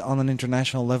do it on an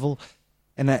international level,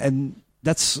 and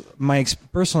that's my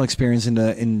personal experience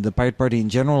in the pirate party in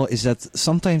general, is that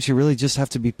sometimes you really just have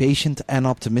to be patient and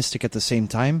optimistic at the same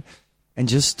time, and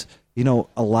just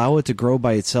allow it to grow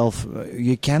by itself.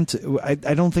 You can't.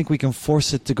 I don't think we can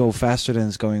force it to go faster than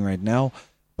it's going right now,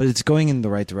 but it's going in the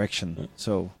right direction.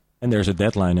 So and there's a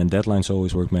deadline, and deadlines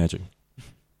always work magic.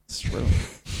 It's true.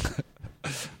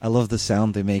 I love the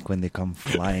sound they make when they come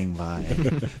flying by.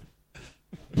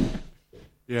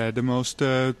 Yeah, most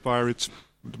of the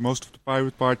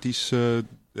pirate parties, the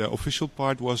official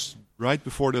part was right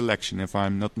before the election, if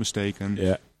I'm not mistaken.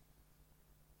 Yeah.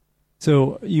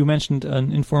 So you mentioned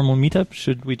an informal meetup.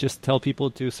 Should we just tell people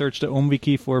to search the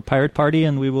OhmWiki for pirate party,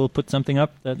 and we will put something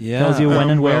up that tells you when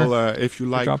and where? Well, if you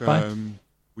like, drop by?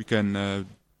 we can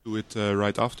do it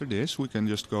right after this. We can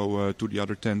just go to the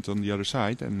other tent on the other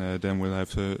side, and then we'll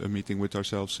have a meeting with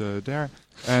ourselves there.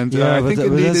 And I think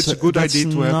indeed it's a good idea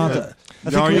to have. I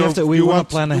think we want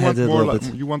to plan ahead a little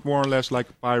bit. You want more or less like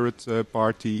a pirate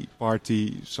party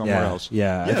somewhere else.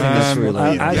 Yeah, I think that's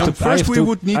really. First, we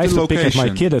would need I have the to location. pick up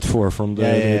my kid at 4 from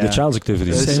the child's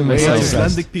activities. Same as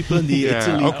Icelandic people in the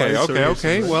Italy.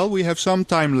 Okay. Well, we have some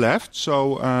time left,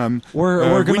 so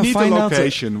we're going to find out. We need a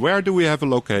location. Where do we have a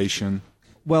location?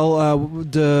 Well,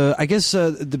 I guess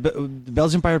the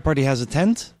Belgian Pirate Party has a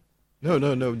tent. No.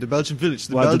 The Belgian Village.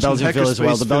 The Belgian Village.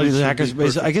 Well, the Belgian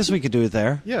Hackerspace. I guess we could do it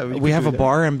there. Yeah, we have a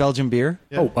bar and Belgian beer.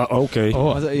 Yeah. Oh, okay.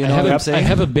 Oh, you know what I'm saying? I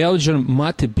have a Belgian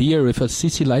mate beer with a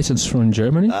CC license from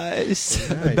Germany.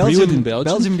 Belgian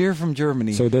beer from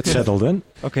Germany. So that's settled then.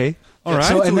 Okay. All right.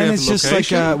 So and then it's just like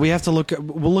location. we have to look.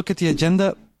 We'll look at the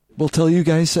agenda. We'll tell you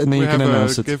guys, and then you can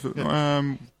announce it.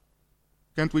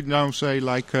 Can't we now say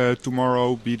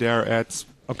tomorrow be there at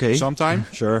sometime?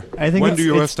 Sure. I think when do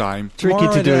you have time? Tricky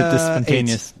Tomorrow to do it at, this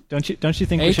spontaneous. Don't you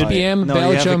think we 8 should? p.m. No, you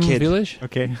have a Belgium kid. Village.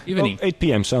 Okay. Evening. 8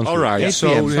 p.m. sounds All good. right. 8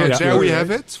 So p.m. there we have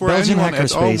it. For Belgian anyone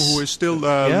at home Hackerspace. who is still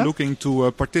looking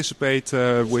to participate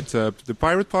with the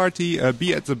pirate party,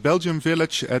 be at the Belgian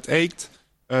Village at 8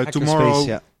 tomorrow.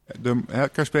 Yeah. The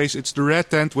Hackerspace. It's the red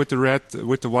tent with the white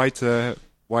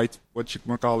what you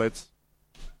call it?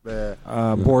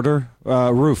 Border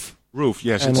roof. Roof.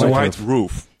 Yes, And it's a white white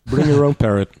roof. Bring your own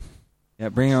parrot. Yeah,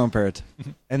 bring your own parrot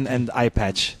and eye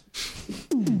patch.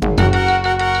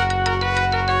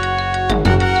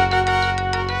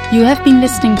 You have been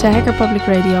listening to Hacker Public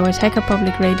Radio at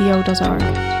hackerpublicradio.org.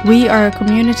 We are a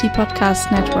community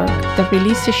podcast network that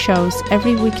releases shows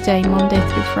every weekday, Monday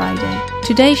through Friday.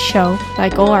 Today's show,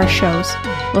 like all our shows,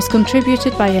 was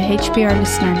contributed by a HPR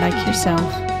listener like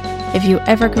yourself. If you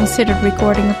ever considered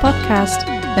recording a podcast,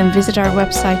 then visit our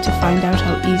website to find out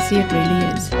how easy it really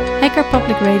is. Hacker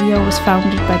Public Radio was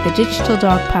founded by the Digital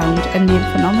Dog Pound and the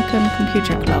Infonomicon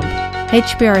Computer Club.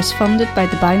 HPR is funded by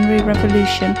the Binary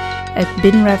Revolution at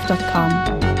binrev.com.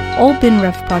 All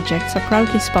BinRef projects are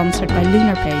proudly sponsored by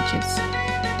Lunar Pages.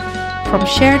 From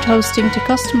shared hosting to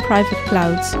custom private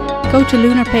clouds, go to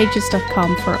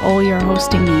lunarpages.com for all your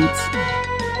hosting needs.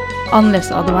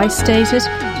 Unless otherwise stated,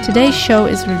 today's show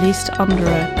is released under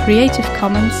a Creative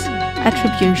Commons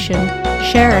Attribution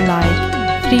Share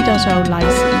Alike 3.0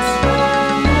 license.